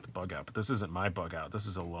somebody asked about the bug out, but this isn't my bug out. This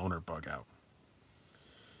is a loaner bug out.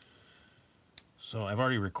 So I've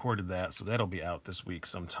already recorded that, so that'll be out this week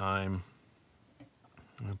sometime.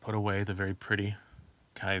 I'm going to put away the very pretty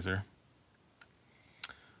Kaiser.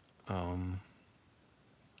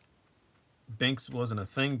 Binks wasn't a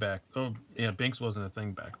thing back. Oh yeah, Binks wasn't a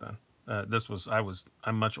thing back then.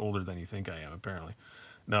 I'm much older than you think I am. Apparently,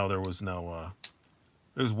 no, there was no.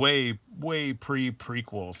 It was way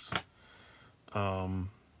prequels.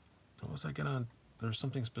 What was I gonna? There's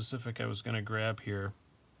something specific I was gonna grab here.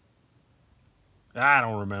 I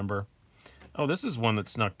don't remember. Oh, this is one that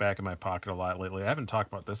snuck back in my pocket a lot lately. I haven't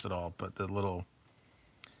talked about this at all, but the little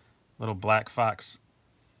Black Fox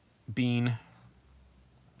bean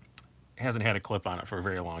hasn't had a clip on it for a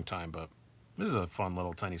very long time, but this is a fun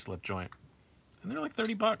little tiny slip joint. And they're like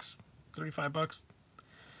 30 bucks, 35 bucks.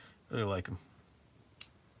 Really like them.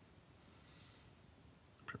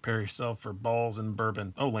 Prepare yourself for balls and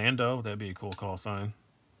bourbon. Oh, Lando, that'd be a cool call sign.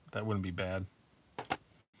 That wouldn't be bad.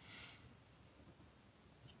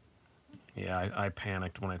 Yeah, I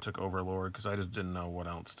panicked when I took Overlord because I just didn't know what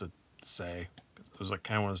else to say. It was like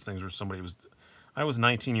kind of one of those things where I was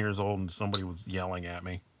 19 years old and somebody was yelling at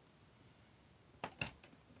me.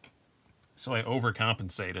 So I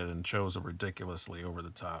overcompensated and chose a ridiculously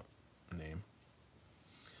over-the-top name.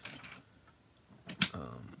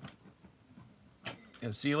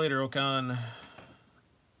 Yeah, see you later, Okan.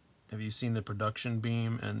 Have you seen the production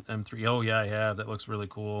beam and M3? Oh, yeah, I have. That looks really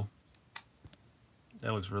cool.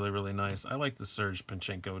 That looks really, really nice. I like the Serge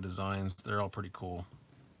Panchenko designs. They're all pretty cool.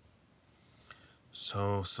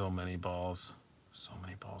 So many balls. So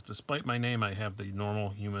many balls. Despite my name, I have the normal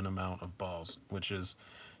human amount of balls, which is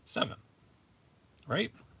 7.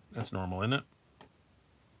 Right? That's normal, isn't it?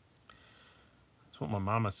 That's what my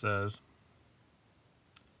mama says.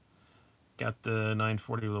 Got the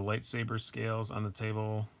 940 with the lightsaber scales on the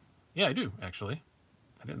table. Yeah, I do, actually.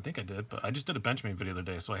 I didn't think I did, but I just did a Benchmade video the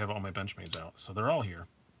other day, so I have all my Benchmades out. So they're all here.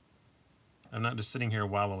 I'm not just sitting here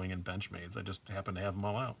wallowing in Benchmades. I just happen to have them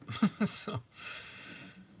all out. So,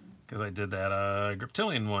 because I did that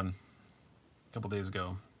Griptilian one a couple days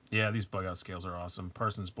ago. Yeah, these bug out scales are awesome.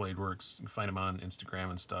 Parsons Blade Works. You can find him on Instagram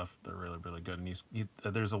and stuff. They're really, really good. And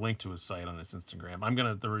there's a link to his site on his Instagram.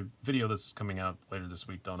 The video that's coming out later this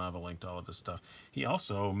week don't have a link to all of his stuff. He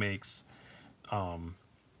also makes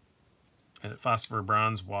phosphor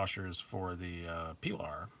bronze washers for the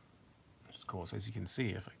Pilar. It's cool. So as you can see,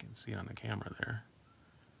 if I can see on the camera there.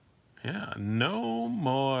 Yeah, no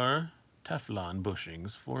more Teflon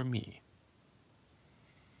bushings for me.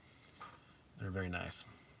 They're very nice.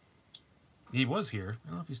 He was here. I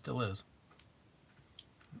don't know if he still is.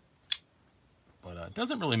 But it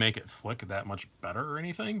doesn't really make it flick that much better or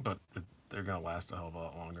anything, but they're going to last a hell of a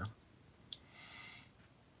lot longer.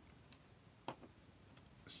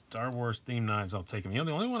 Star Wars themed knives, I'll take them. You know,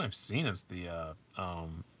 the only one I've seen is the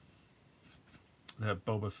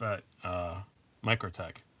Boba Fett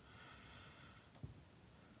Microtech.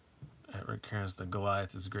 Rick Cairns, the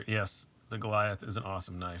Goliath is great. Yes, the Goliath is an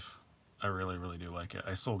awesome knife. I really, really do like it.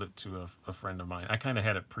 I sold it to a friend of mine. I kind of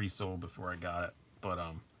had it pre-sold before I got it, but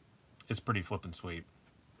it's pretty flippin' sweet.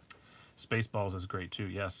 Spaceballs is great too.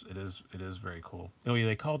 Yes, it is. It is very cool. Oh yeah,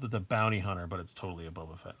 they called it the Bounty Hunter, but it's totally a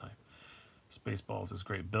Boba Fett knife. Spaceballs is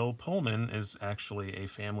great. Bill Pullman is actually a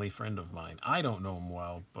family friend of mine. I don't know him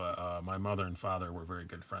well, but my mother and father were very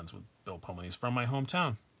good friends with Bill Pullman. He's from my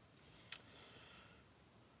hometown.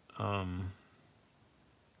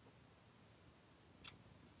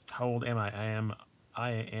 How old am I? I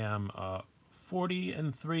am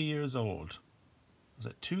 43 years old. Was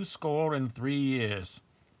it 23 years?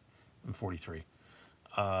 I'm 43.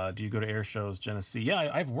 Do you go to air shows, Geneseo?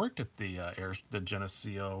 Yeah, I've worked at the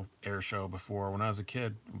Geneseo air show before when I was a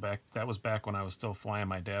kid. That was back when I was still flying.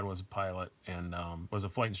 My dad was a pilot and was a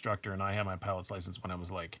flight instructor, and I had my pilot's license when I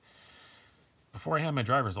was before I had my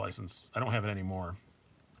driver's license. I don't have it anymore,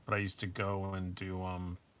 but I used to go and do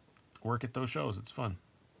work at those shows. It's fun.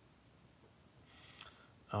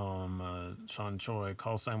 Sean Choi,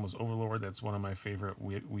 call sign was Overlord. That's one of my favorite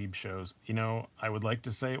weeb shows. You know, I would like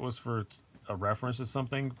to say it was for a reference to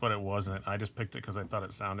something, but it wasn't. I just picked it because I thought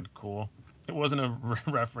it sounded cool. It wasn't a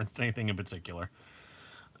reference to anything in particular.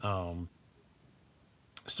 Stormtrooper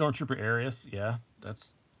Arius, yeah, I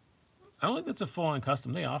don't think that's a full-on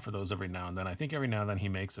custom. They offer those every now and then. I think every now and then he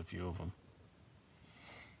makes a few of them.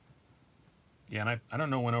 Yeah, and I don't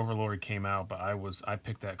know when Overlord came out, but I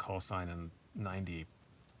picked that call sign in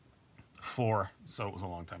 94, so it was a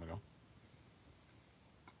long time ago.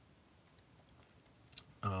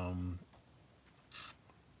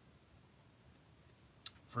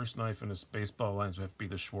 First knife in a Spaceball lens would have to be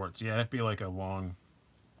the Schwartz. Yeah, it'd have to be like a long...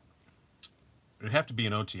 It'd have to be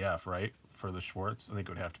an OTF, right? For the Schwartz, I think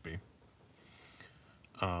it would have to be.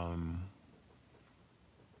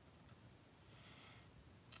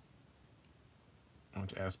 want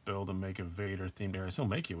to ask Bill to make a Vader themed areas. He'll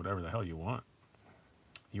make you whatever the hell you want.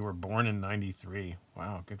 You were born in 93.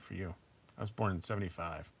 Wow, good for you. I was born in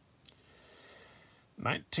 75.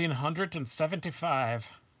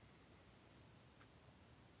 1975.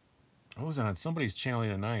 I was on somebody's channel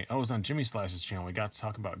tonight. I was on Jimmy Slash's channel. We got to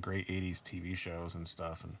talk about great 80s TV shows and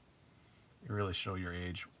stuff, and you really show your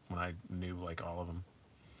age when I knew like all of them.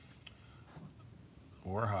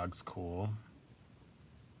 Warhog's cool.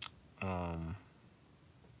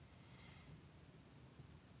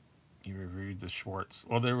 You reviewed the Schwartz.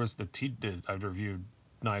 Well, there was the I reviewed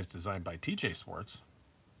knives designed by TJ Schwartz.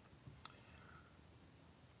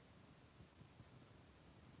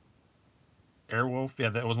 Airwolf, yeah,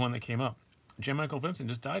 that was one that came up. J. Michael Vincent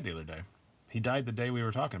just died the other day. He died the day we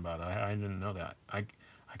were talking about it. I didn't know that. I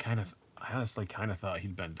honestly kind of thought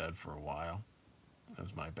he'd been dead for a while. That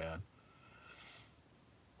was my bad.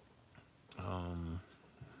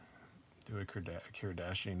 Do a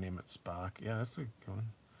Kardashian, name it Spock. Yeah, that's a good one.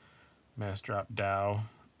 Mass Drop Dow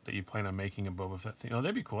that you plan on making a Boba Fett thing. Oh,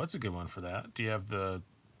 that'd be cool. That's a good one for that. Do you have the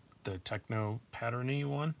techno patterny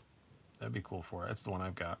one? That'd be cool for it. That's the one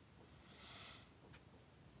I've got.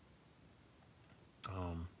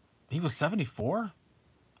 He was 74?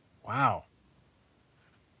 Wow.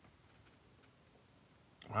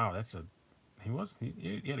 Wow,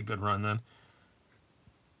 he had a good run then.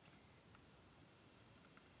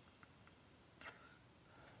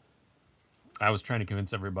 I was trying to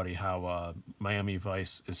convince everybody how Miami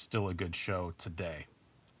Vice is still a good show today.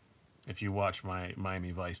 If you watch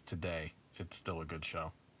Miami Vice today, it's still a good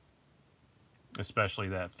show. Especially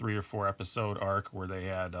that 3 or 4 episode arc where they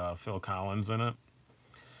had Phil Collins in it.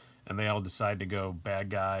 And they all decide to go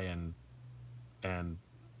bad guy, and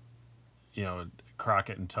you know,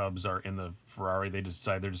 Crockett and Tubbs are in the Ferrari. They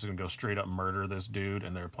decide they're just going to go straight up murder this dude,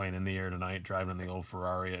 and they're playing In the Air Tonight, driving in the old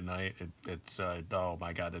Ferrari at night. It's oh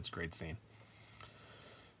my god, that's a great scene.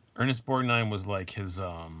 Ernest Borgnine was like his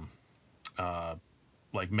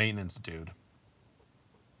like maintenance dude.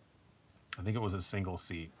 I think it was a single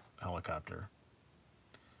seat helicopter.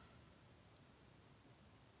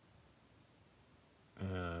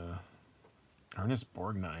 Ernest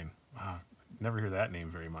Borgnine. Wow, never hear that name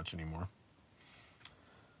very much anymore.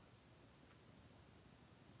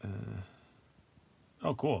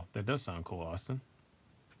 Oh, cool. That does sound cool, Austin.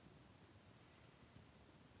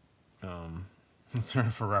 Let's turn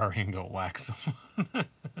a Ferrari and go whack someone.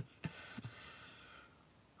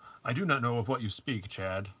 I do not know of what you speak,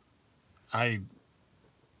 Chad. I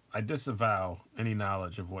disavow any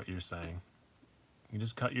knowledge of what you're saying. You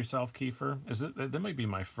just cut yourself, Kiefer? That might be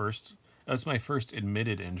my first... That's my first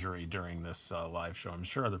admitted injury during this live show. I'm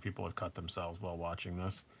sure other people have cut themselves while watching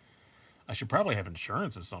this. I should probably have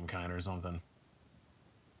insurance of some kind or something.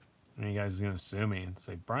 And you guys are going to sue me and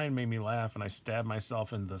say, Brian made me laugh and I stabbed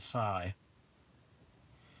myself in the thigh.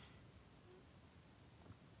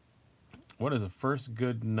 What is a first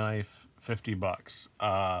good knife?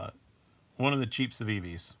 $50. One of the cheap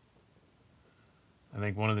Civivis. I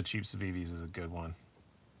think one of the cheap Civivis is a good one.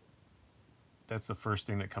 That's the first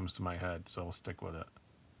thing that comes to my head, so I'll stick with it.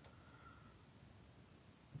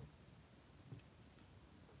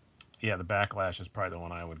 Yeah, the Backlash is probably the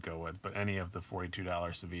one I would go with, but any of the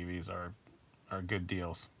 $42 Civivis are good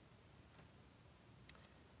deals.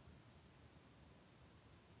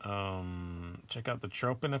 Check out the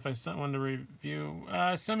Tropin if I sent one to review.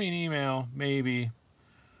 Send me an email, maybe.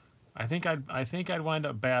 I think I'd wind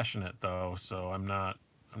up bashing it though, so I'm not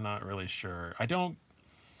really sure. I don't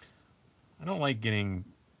like getting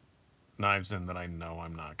knives in that I know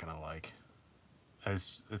I'm not gonna like.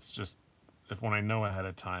 It's just when I know ahead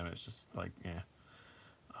of time, it's just like, yeah.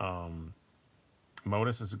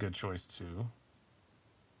 Modus is a good choice too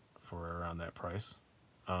for around that price.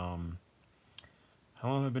 How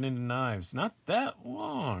long have I been into knives? Not that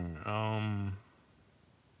long. I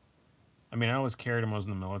mean, I always carried them when I was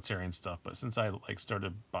in the military and stuff, but since I like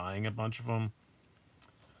started buying a bunch of them,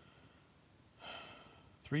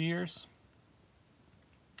 3 years.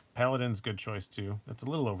 Paladin's a good choice too. That's a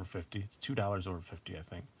little over 50. It's $2 over 50, I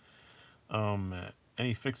think.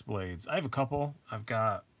 Any fixed blades? I have a couple. I've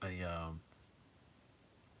got a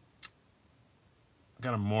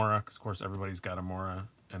Mora, because of course everybody's got a Mora.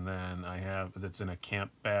 And then I have, that's in a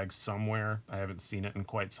camp bag somewhere. I haven't seen it in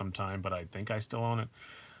quite some time, but I think I still own it.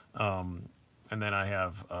 And then I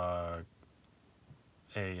have a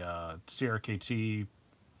CRKT,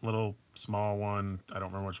 little small one. I don't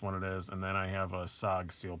remember which one it is. And then I have a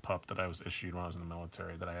SOG Seal Pup that I was issued when I was in the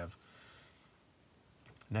military that I have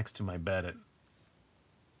next to my bed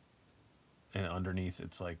and underneath.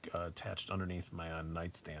 It's like attached underneath my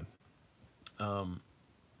nightstand.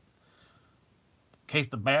 case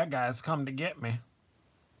the bad guys come to get me.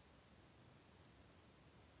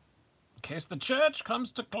 In case the church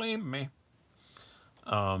comes to claim me.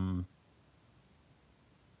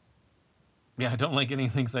 Yeah, I don't like any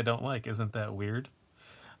things I don't like. Isn't that weird?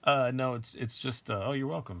 No, it's just oh, you're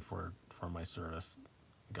welcome for my service.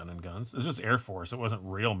 Gun and guns. It's just Air Force. It wasn't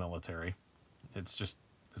real military. It's just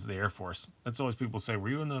it's the Air Force. That's always people say, "Were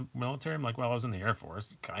you in the military?" I'm like, "Well, I was in the Air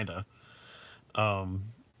Force, kinda."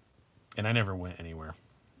 And I never went anywhere.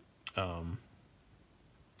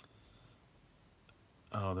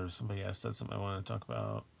 Oh, there's somebody else said something I want to talk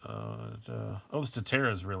about. Oh, the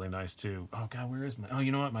Statera is really nice too. Oh God, where is my? Oh,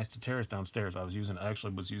 you know what? My Statera is downstairs. I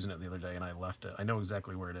actually was using it the other day, and I left it. I know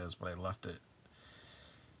exactly where it is, but I left it.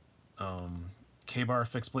 K-bar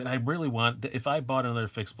fixed blade. I really want. If I bought another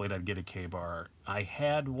fixed blade, I'd get a K-bar. I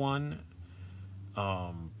had one,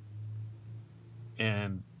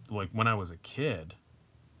 and like when I was a kid,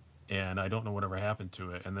 and I don't know whatever happened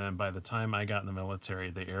to it. And then by the time I got in the military,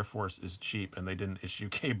 the Air Force is cheap, and they didn't issue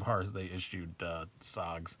K-bars; they issued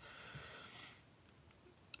SOGs.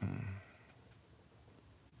 I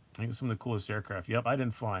think it was some of the coolest aircraft. Yep, I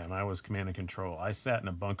didn't fly them. I was command and control. I sat in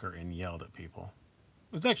a bunker and yelled at people.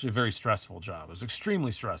 It was actually a very stressful job. It was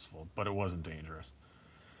extremely stressful, but it wasn't dangerous.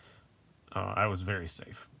 I was very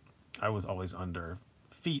safe. I was always under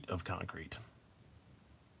feet of concrete.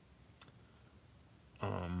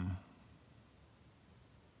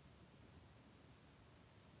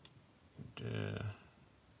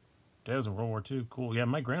 Dad was in World War II. Cool. Yeah,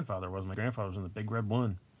 my grandfather was. My grandfather was in the Big Red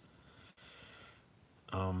One.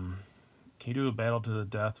 Can you do a battle to the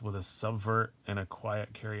death with a subvert and a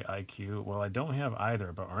quiet carry IQ? Well, I don't have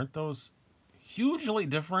either, but aren't those hugely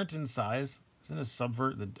different in size? Isn't a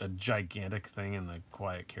subvert a gigantic thing and the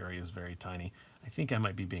quiet carry is very tiny? I think I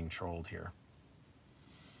might be being trolled here.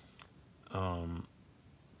 I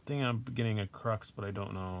think I'm getting a crux, but I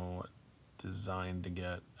don't know what design to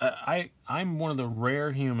get. I'm one of the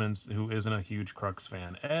rare humans who isn't a huge crux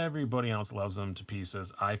fan. Everybody else loves them to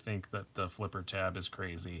pieces. I think that the flipper tab is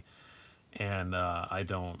crazy, and I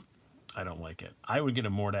don't like it. I would get a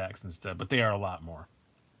Mordax instead, but they are a lot more.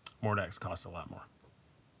 Mordax costs a lot more.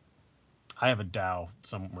 I have a Dow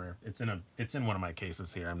somewhere. It's in one of my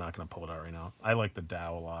cases here. I'm not going to pull it out right now. I like the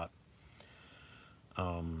Dow a lot.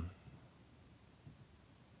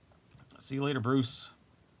 See you later, Bruce.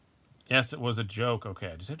 Yes, it was a joke.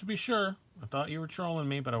 Okay, I just have to be sure. I thought you were trolling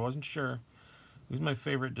me, but I wasn't sure. Who's my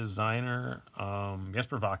favorite designer?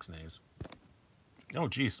 Jesper Voxnays. Oh,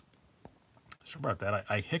 geez. Sure about that.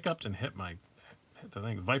 I hiccuped and hit the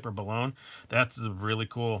thing. Viper Balloon. That's really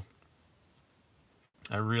cool.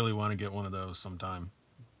 I really want to get one of those sometime.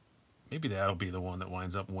 Maybe that'll be the one that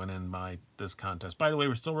winds up winning this contest. By the way,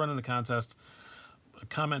 we're still running the contest.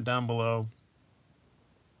 Comment down below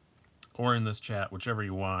or in this chat, whichever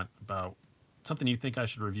you want, about something you think I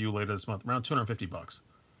should review later this month. Around $250.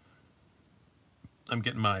 I'm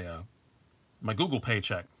getting my my Google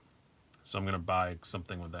paycheck, so I'm gonna buy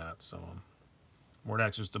something with that. So Mordax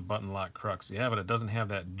is just a button lock crux. Yeah, but it doesn't have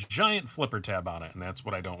that giant flipper tab on it, and that's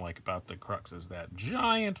what I don't like about the crux, is that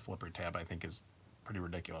giant flipper tab. I think is pretty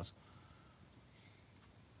ridiculous.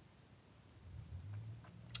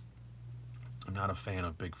 I'm not a fan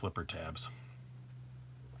of big flipper tabs.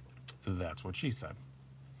 That's what she said.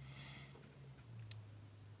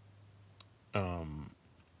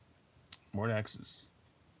 Mordax is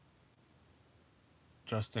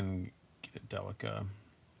Justin Delica.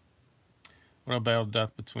 What about battle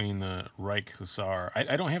death between the Reich Hussar?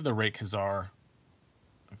 I don't have the Reich Hussar.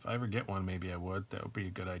 If I ever get one, maybe I would. That would be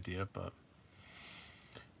a good idea. But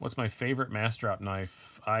what's my favorite mass drop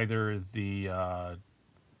knife? Either the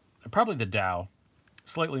probably the Dow.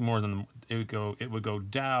 Slightly more than it would go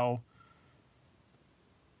Dow,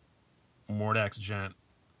 Mordax Gent.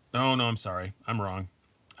 Oh no, I'm sorry. I'm wrong.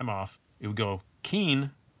 I'm off. It would go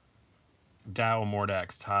Keen, Dow,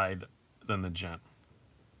 Mordax tied, then the Gent.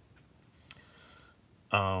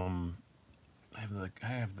 I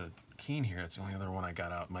have the Keen here. It's the only other one I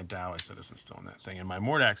got out. My Dow, I said, isn't still in that thing, and my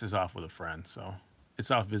Mordax is off with a friend, so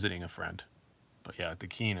it's off visiting a friend. But yeah, the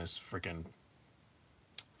Keen is freaking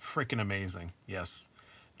amazing. Yes,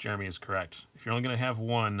 Jeremy is correct. If you're only gonna have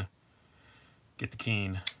one, get the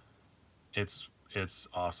Keen. It's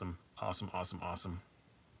awesome, awesome, awesome, awesome.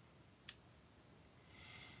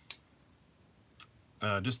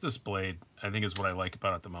 Just this blade, I think, is what I like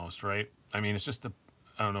about it the most, right? I mean, it's just I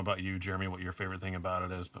don't know about you, Jeremy, what your favorite thing about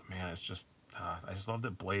it is, but man, it's just, I just love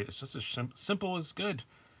that blade. It's just as simple as good.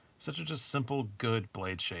 Such a just simple, good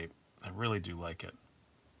blade shape. I really do like it.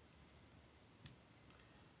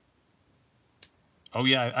 Oh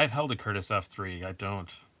yeah, I've held a Curtis F3. I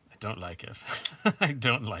don't don't like it. I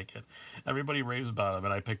don't like it. Everybody raves about it,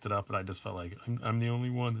 and I picked it up, and I just felt like I'm the only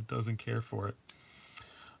one that doesn't care for it.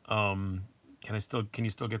 Can you still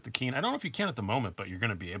get the Keen? I don't know if you can at the moment, but you're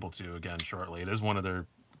going to be able to again shortly. It is going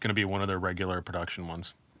to be one of their regular production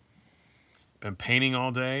ones. Been painting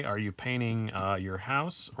all day. Are you painting your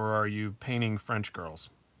house or are you painting French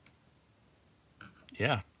girls?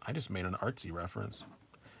 Yeah, I just made an artsy reference.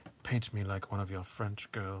 Paint me like one of your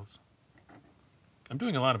French girls. I'm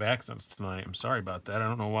doing a lot of accents tonight. I'm sorry about that. I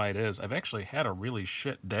don't know why it is. I've actually had a really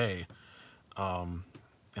shit day, and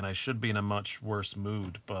I should be in a much worse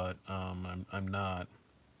mood, but I'm not.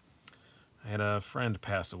 I had a friend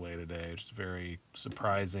pass away today, which is very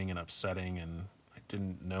surprising and upsetting, and I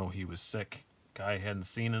didn't know he was sick. Guy I hadn't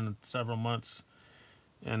seen in several months,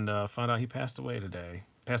 and found out he passed away today.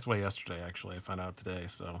 Passed away yesterday, actually. I found out today,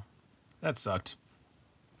 so that sucked.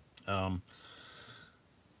 But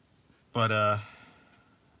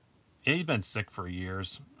yeah, he'd been sick for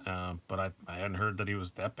years, but I hadn't heard that he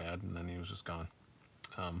was that bad, and then he was just gone.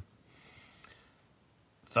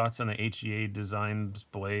 Thoughts on the HEA Designs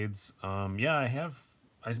blades? Yeah, I have.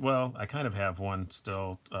 I kind of have one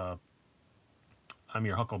still. I'm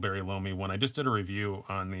your Huckleberry Loamy one. I just did a review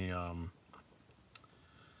on the,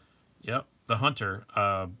 the Hunter,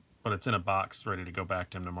 but it's in a box ready to go back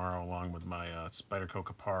to him tomorrow along with my Spyderco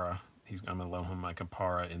Capara. I'm going to loan him my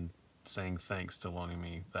Capara in saying thanks to loaning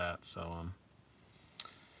me that. So,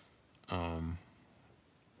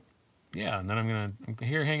 yeah, and then I'm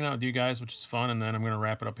here hanging out with you guys, which is fun, and then I'm going to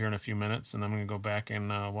wrap it up here in a few minutes, and then I'm going to go back and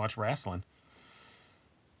watch wrestling.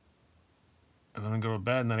 And then I'm going to go to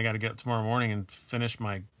bed, and then I got to get up tomorrow morning and finish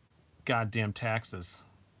my goddamn taxes.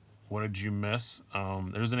 What did you miss?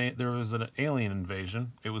 There was an alien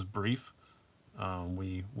invasion. It was brief.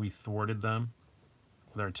 We thwarted them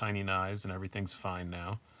with our tiny knives, and everything's fine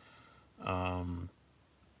now.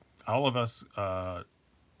 All of us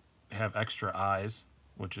have extra eyes,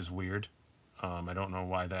 which is weird. I don't know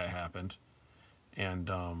why that happened. And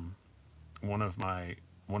one of my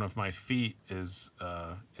feet is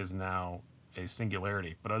now a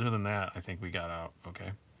singularity. But other than that, I think we got out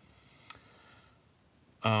okay.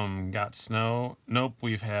 Got snow. Nope,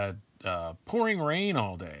 we've had pouring rain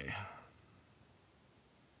all day.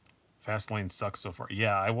 Fastlane sucks so far.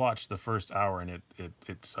 Yeah, I watched the first hour and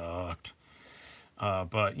it sucked.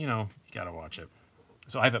 But you know, you gotta watch it.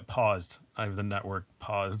 So I have it paused. I have the network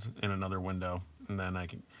paused in another window, and then I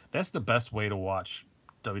can. That's the best way to watch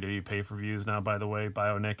WWE pay-per-views now. By the way,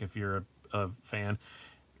 BioNick, if you're a fan,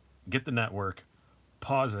 get the network,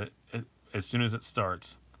 pause it as soon as it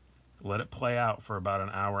starts, let it play out for about an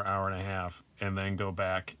hour, hour and a half, and then go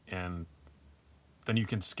back, and then you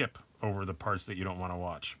can skip over the parts that you don't want to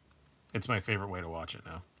watch. It's my favorite way to watch it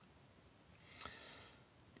now.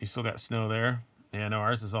 You still got snow there? Yeah, no,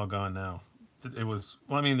 ours is all gone now. It was,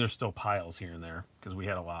 well, I mean, there's still piles here and there because we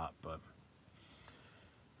had a lot, but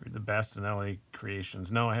read the Bastinelli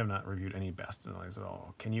creations. No, I have not reviewed any Bastinellis at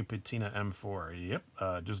all. Can you patina M4? Yep.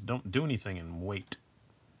 Just don't do anything and wait.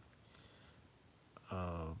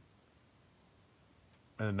 And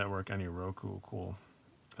network on your Roku, cool.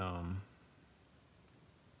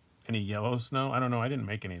 Any yellow snow? I don't know. I didn't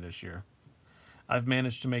make any this year. I've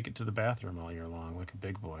managed to make it to the bathroom all year long like a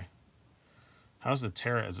big boy. How's the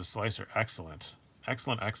Terra as a slicer? Excellent.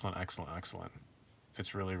 Excellent, excellent, excellent, excellent.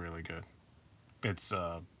 It's really, really good. It's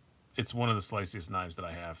one of the sliciest knives that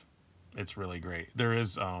I have. It's really great. There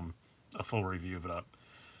is a full review of it up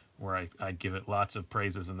where I give it lots of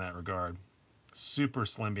praises in that regard. Super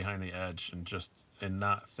slim behind the edge and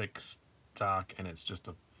not thick stock, and it's just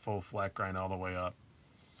a full flat grind all the way up.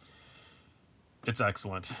 It's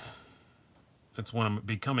excellent. It's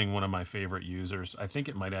becoming one of my favorite users. I think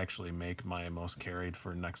it might actually make my most carried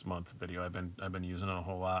for next month video. I've been using it a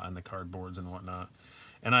whole lot on the cardboards and whatnot.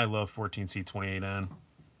 And I love 14C28N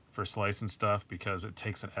for slicing stuff because it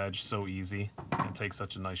takes an edge so easy. It takes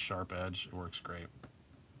such a nice sharp edge. It works great.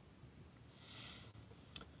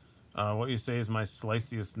 What you say is my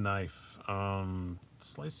sliciest knife?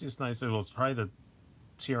 Sliciest knife, well, it's probably the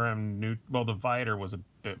TRM well, the Vider was a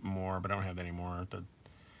bit more, but I don't have that anymore. The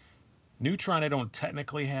Neutron I don't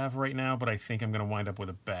technically have right now, but I think I'm going to wind up with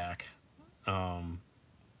a back.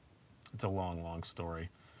 It's a long, long story.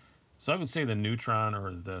 So I would say the Neutron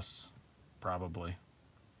or this, probably.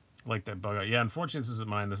 Like that bug out. Yeah, unfortunately this isn't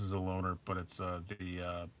mine. This is a loaner, but it's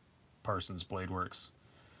the Parsons Blade Works.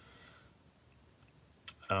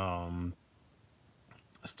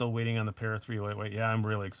 Still waiting on the Para 3 lightweight. Yeah, I'm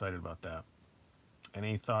really excited about that.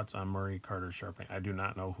 Any thoughts on Murray Carter sharpening? I do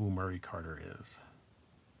not know who Murray Carter is.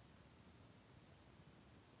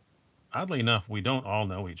 Oddly enough, we don't all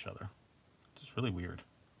know each other. It's really weird.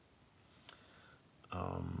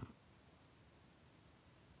 Um,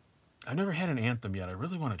 I've never had an Anthem yet. I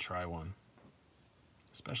really want to try one,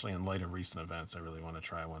 especially in light of recent events. I really want to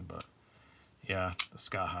try one, but yeah, the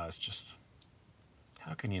Skaha is just,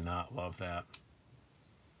 how can you not love that?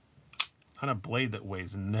 On a blade that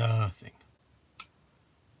weighs nothing.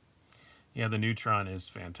 Yeah, the Neutron is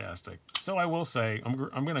fantastic. So I will say,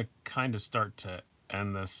 I'm going to kind of start to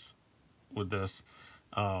end this with this.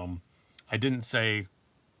 I didn't say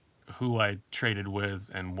who I traded with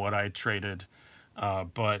and what I traded,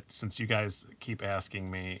 but since you guys keep asking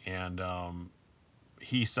me, and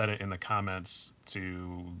he said it in the comments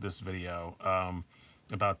to this video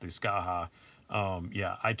about the Skaha.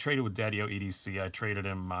 Yeah, I traded with Daddy-O EDC. I traded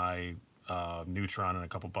him my Neutron and a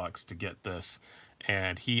couple bucks to get this,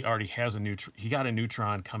 and he already has a Neutron. He got a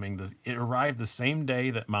Neutron coming. It arrived the same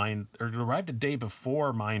day that mine, or it arrived a day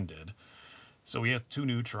before mine did. So we have 2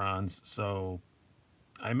 Neutrons. So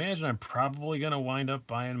I imagine I'm probably going to wind up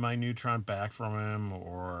buying my Neutron back from him,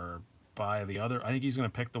 or buy the other. I think he's going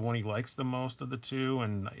to pick the one he likes the most of the 2,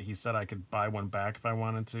 and he said I could buy one back if I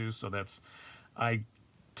wanted to. So that's, I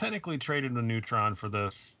technically traded a Neutron for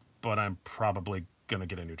this, but I'm probably going to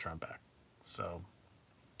get a Neutron back. So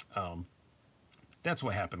that's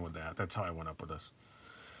what happened with that. That's how I went up with this.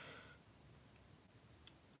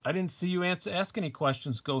 I didn't see you ask any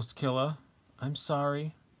questions, Ghost Killer. I'm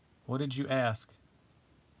sorry. What did you ask?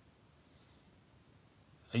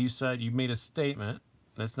 You said you made a statement.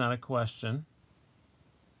 That's not a question.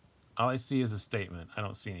 All I see is a statement. I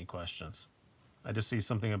don't see any questions. I just see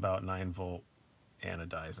something about 9-volt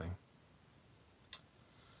anodizing.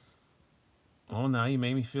 Oh, now you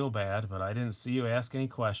made me feel bad, but I didn't see you ask any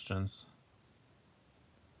questions.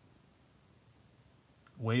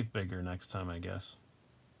 Wave bigger next time, I guess.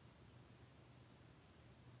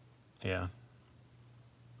 Yeah.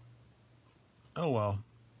 Oh, well.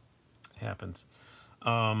 Happens.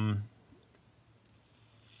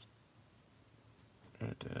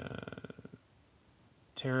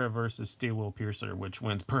 Terra versus Steel Will Piercer, which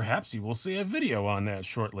wins? Perhaps you will see a video on that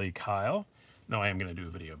shortly, Kyle. No, I am going to do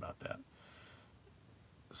a video about that,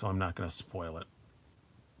 so I'm not going to spoil it.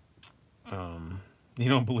 You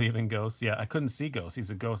don't believe in ghosts? Yeah, I couldn't see ghosts. He's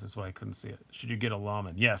a ghost, that's why I couldn't see it. Should you get a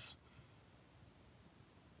lawman? Yes.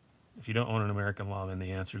 If you don't own an American lawman,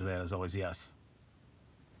 the answer to that is always yes.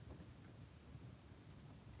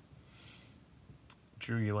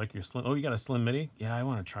 Drew, you like your slim? Oh, you got a slim midi? Yeah, I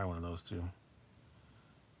want to try one of those too.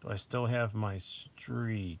 Do I still have my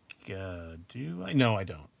streak? Do I? No, I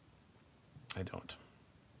don't. I don't.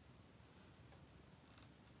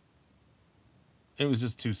 It was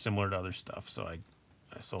just too similar to other stuff, so I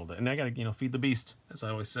sold it. And I got to, feed the beast, as I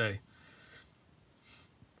always say.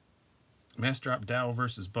 Mass drop Dow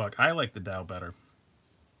versus Buck. I like the Dow better.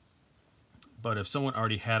 But if someone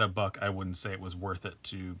already had a Buck, I wouldn't say it was worth it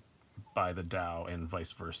to buy the Dow, and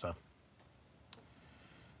vice versa.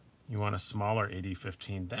 You want a smaller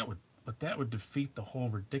 8015? But that would defeat the whole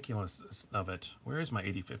ridiculousness of it. Where is my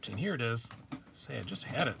 8015? Here it is. Say, I just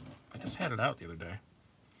had it. I just had it out the other day.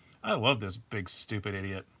 I love this big stupid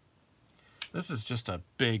idiot. This is just a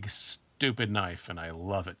big stupid knife, and I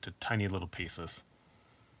love it to tiny little pieces.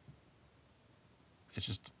 It's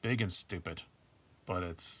just big and stupid, but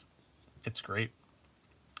it's great.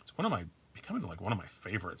 It's becoming like one of my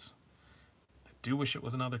favorites. I do wish it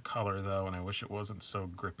was another color though, and I wish it wasn't so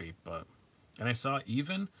grippy. And I saw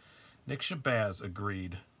even Nick Shabazz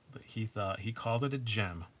agreed that he called it a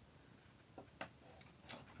gem.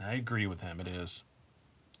 And I agree with him. It is.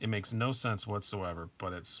 It makes no sense whatsoever,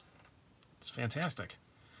 but it's fantastic.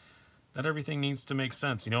 Not everything needs to make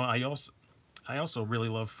sense. I also really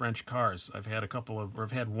love French cars. I've had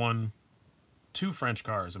I've had 2 French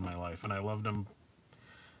cars in my life, and I loved them,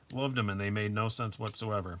 and they made no sense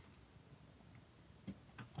whatsoever.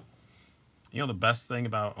 The best thing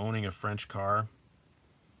about owning a French car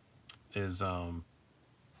is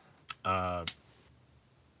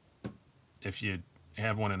if you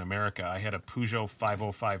have one in America. I had a Peugeot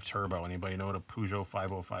 505 Turbo. Anybody know what a Peugeot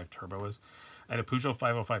 505 Turbo is? I had a Peugeot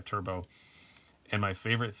 505 Turbo, and my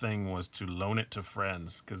favorite thing was to loan it to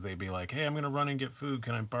friends, because they'd be like, hey, I'm going to run and get food.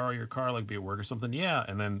 Can I borrow your car, like be at work or something? Yeah.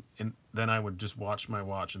 And then I would just watch my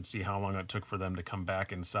watch and see how long it took for them to come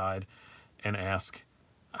back inside and ask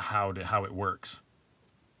how it works,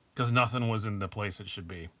 because nothing was in the place it should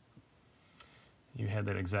be. You had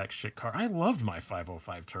that exact shit car. I loved my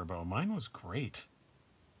 505 Turbo. Mine was great.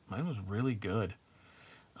 Mine was really good.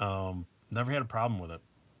 Never had a problem with it.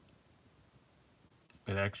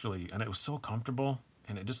 And it was so comfortable,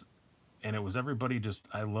 and it was everybody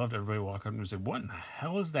I loved everybody walking up and say, what in the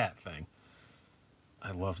hell is that thing?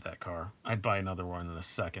 I loved that car. I'd buy another one in a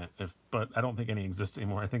second, but I don't think any exist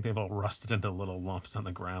anymore. I think they've all rusted into little lumps on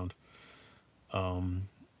the ground.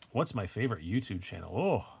 What's my favorite YouTube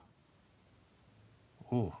channel?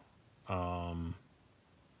 Oh, um,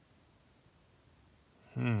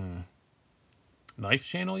 Knife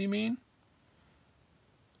channel, you mean?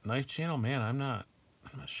 Knife channel, man. I'm not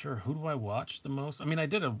sure. Who do I watch the most? I mean, I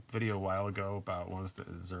did a video a while ago about ones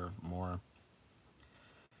that deserve more.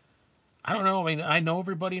 I don't know. I mean, I know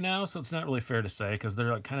everybody now, so it's not really fair to say because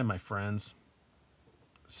they're like kind of my friends.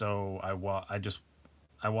 So I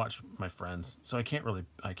watch my friends. So I can't really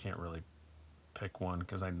pick one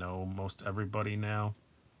because I know most everybody now.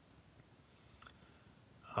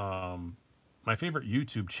 My favorite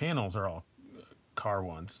YouTube channels are all car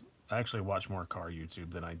ones. I actually watch more car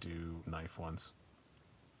YouTube than I do knife ones.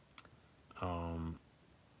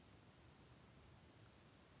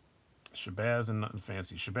 Shabazz and Nothing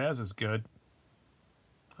Fancy. Shabazz is good.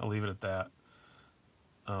 I'll leave it at that.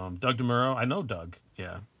 Doug DeMuro. I know Doug.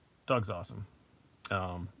 Yeah. Doug's awesome.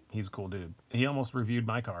 He's a cool dude. He almost reviewed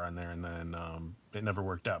my car on there, and then it never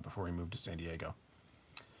worked out before he moved to San Diego.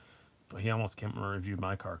 But he almost came and reviewed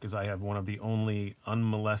my car because I have one of the only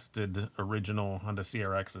unmolested original Honda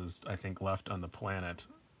CRXs, I think, left on the planet.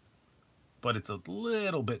 But it's a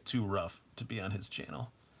little bit too rough to be on his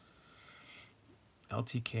channel.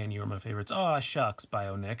 LTK and you are my favorites. Oh, shucks,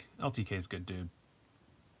 BioNick. LTK's good, dude.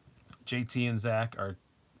 JT and Zach are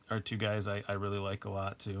two guys I really like a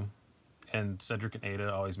lot, too. And Cedric and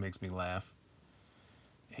Ada always makes me laugh.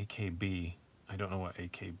 AKB. I don't know what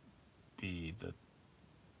AKB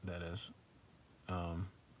that is.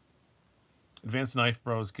 Advanced Knife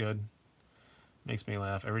Bro is good. Makes me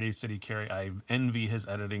laugh. Everyday City Carry. I envy his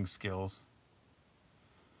editing skills.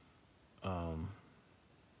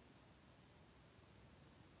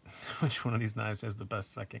 Which one of these knives has the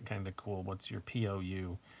best second? Kind of cool. What's your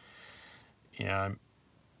POU? Yeah,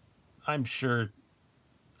 I'm sure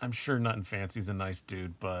Nothing Fancy's a nice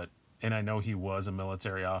dude, and I know he was a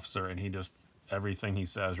military officer, and everything he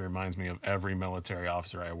says reminds me of every military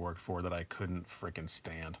officer I worked for that I couldn't frickin'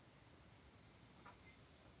 stand.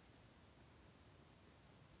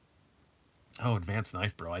 Oh, Advanced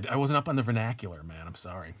Knife Bro. I wasn't up on the vernacular, man. I'm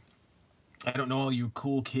sorry. I don't know all you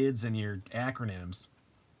cool kids and your acronyms.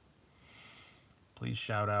 Please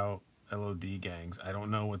shout out LOD gangs. I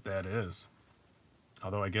don't know what that is.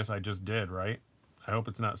 Although I guess I just did, right? I hope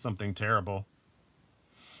it's not something terrible.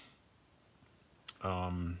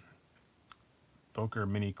 Boker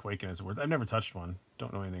Mini Quaking is worth. I've never touched one.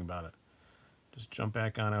 Don't know anything about it. Just jump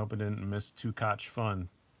back on. I hope I didn't miss too Koch fun.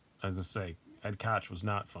 As I say, Ed Koch was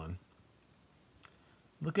not fun.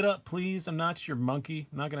 Look it up, please. I'm not your monkey.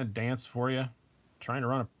 I'm not going to dance for you. I'm trying to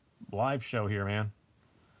run a live show here, man.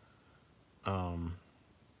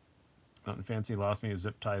 Nothing Fancy lost me his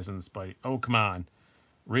zip ties and the spite. Oh, come on.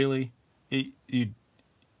 Really? He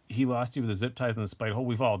lost you with the zip ties and the spite hole?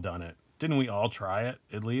 We've all done it. Didn't we all try it,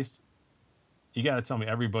 at least? You got to tell me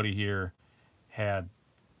everybody here had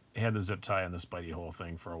the zip tie and the spidey hole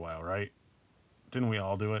thing for a while, right? Didn't we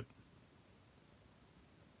all do it?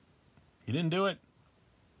 You didn't do it?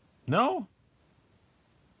 No?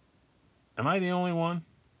 Am I the only one?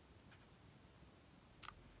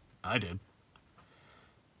 I did.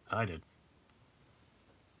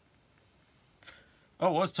 Oh,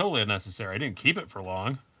 it was totally unnecessary. I didn't keep it for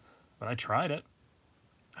long, but I tried it.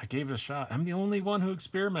 I gave it a shot. I'm the only one who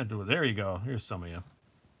experimented with it. There you go. Here's some of you.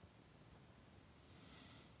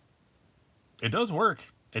 It does work.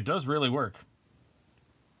 It does really work.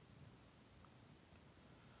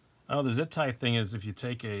 Oh, the zip tie thing is if you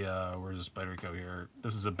take a, where's the spider go here?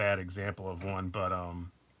 This is a bad example of one, but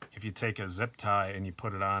if you take a zip tie and you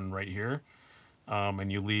put it on right here,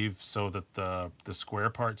 and you leave so that the square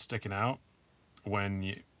part's sticking out, when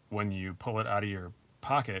you pull it out of your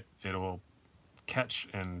pocket, it will catch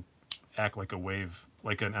and act like a wave,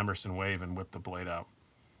 like an Emerson wave, and whip the blade out.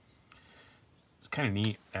 It's kind of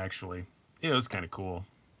neat, actually. Yeah, it was kind of cool.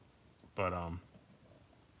 But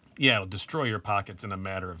yeah, it'll destroy your pockets in a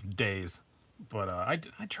matter of days. But I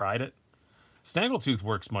tried it. Snaggletooth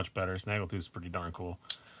works much better. Snaggletooth's pretty darn cool.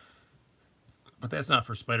 But that's not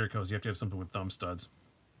for Spyderco's. You have to have something with thumb studs.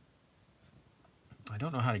 I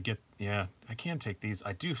don't know how to get... Yeah, I can take these.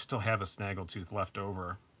 I do still have a Snaggletooth left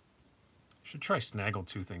over. I should try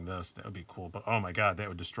Snaggletoothing this. That would be cool. But oh my god, that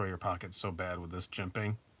would destroy your pockets so bad with this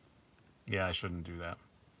jimping. Yeah, I shouldn't do that.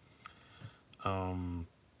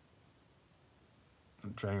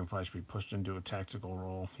 Dragonfly should be pushed into a tactical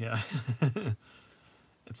role. Yeah.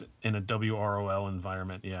 It's in a WROL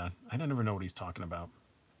environment. Yeah, I don't ever know what he's talking about.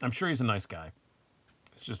 I'm sure he's a nice guy.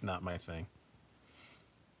 It's just not my thing.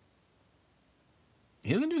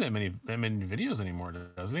 He doesn't do that many videos anymore,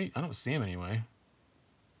 does he? I don't see him anyway.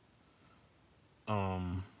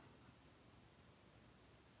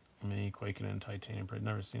 Me, Quaking and Titanium. I've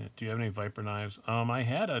never seen it. Do you have any Viper knives? I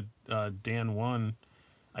had a Dan 1.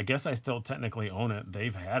 I guess I still technically own it.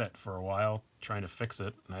 They've had it for a while, trying to fix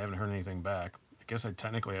it, and I haven't heard anything back. I guess I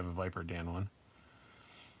technically have a Viper Dan 1.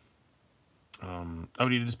 Oh,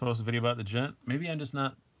 did you just post a video about the gent? Maybe I'm just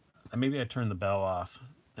not... Maybe I turned the bell off.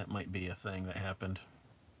 That might be a thing that happened.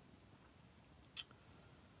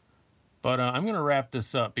 But I'm going to wrap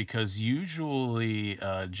this up because usually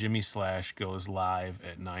Jimmy Slash goes live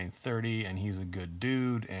at 9:30, and he's a good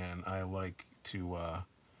dude, and I like to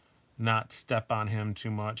not step on him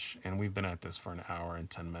too much. And we've been at this for an hour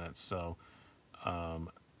and 10 minutes, so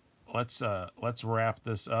let's wrap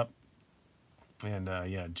this up. And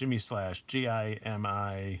yeah, Jimmy Slash,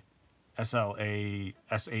 GIMISLASH.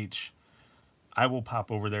 I will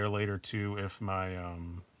pop over there later too if my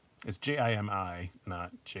it's JIMI,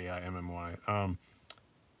 not JIMMY.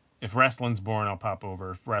 If wrestling's boring, I'll pop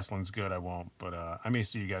over. If wrestling's good, I won't. But I may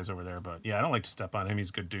see you guys over there. But yeah, I don't like to step on him. He's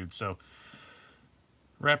a good dude. So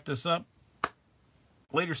wrap this up.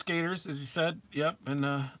 Later, skaters, as he said. Yep. And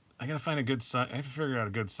I gotta find a good sign. I have to figure out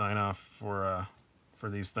a good sign off for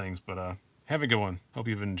these things. But have a good one. Hope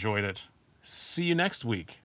you've enjoyed it. See you next week.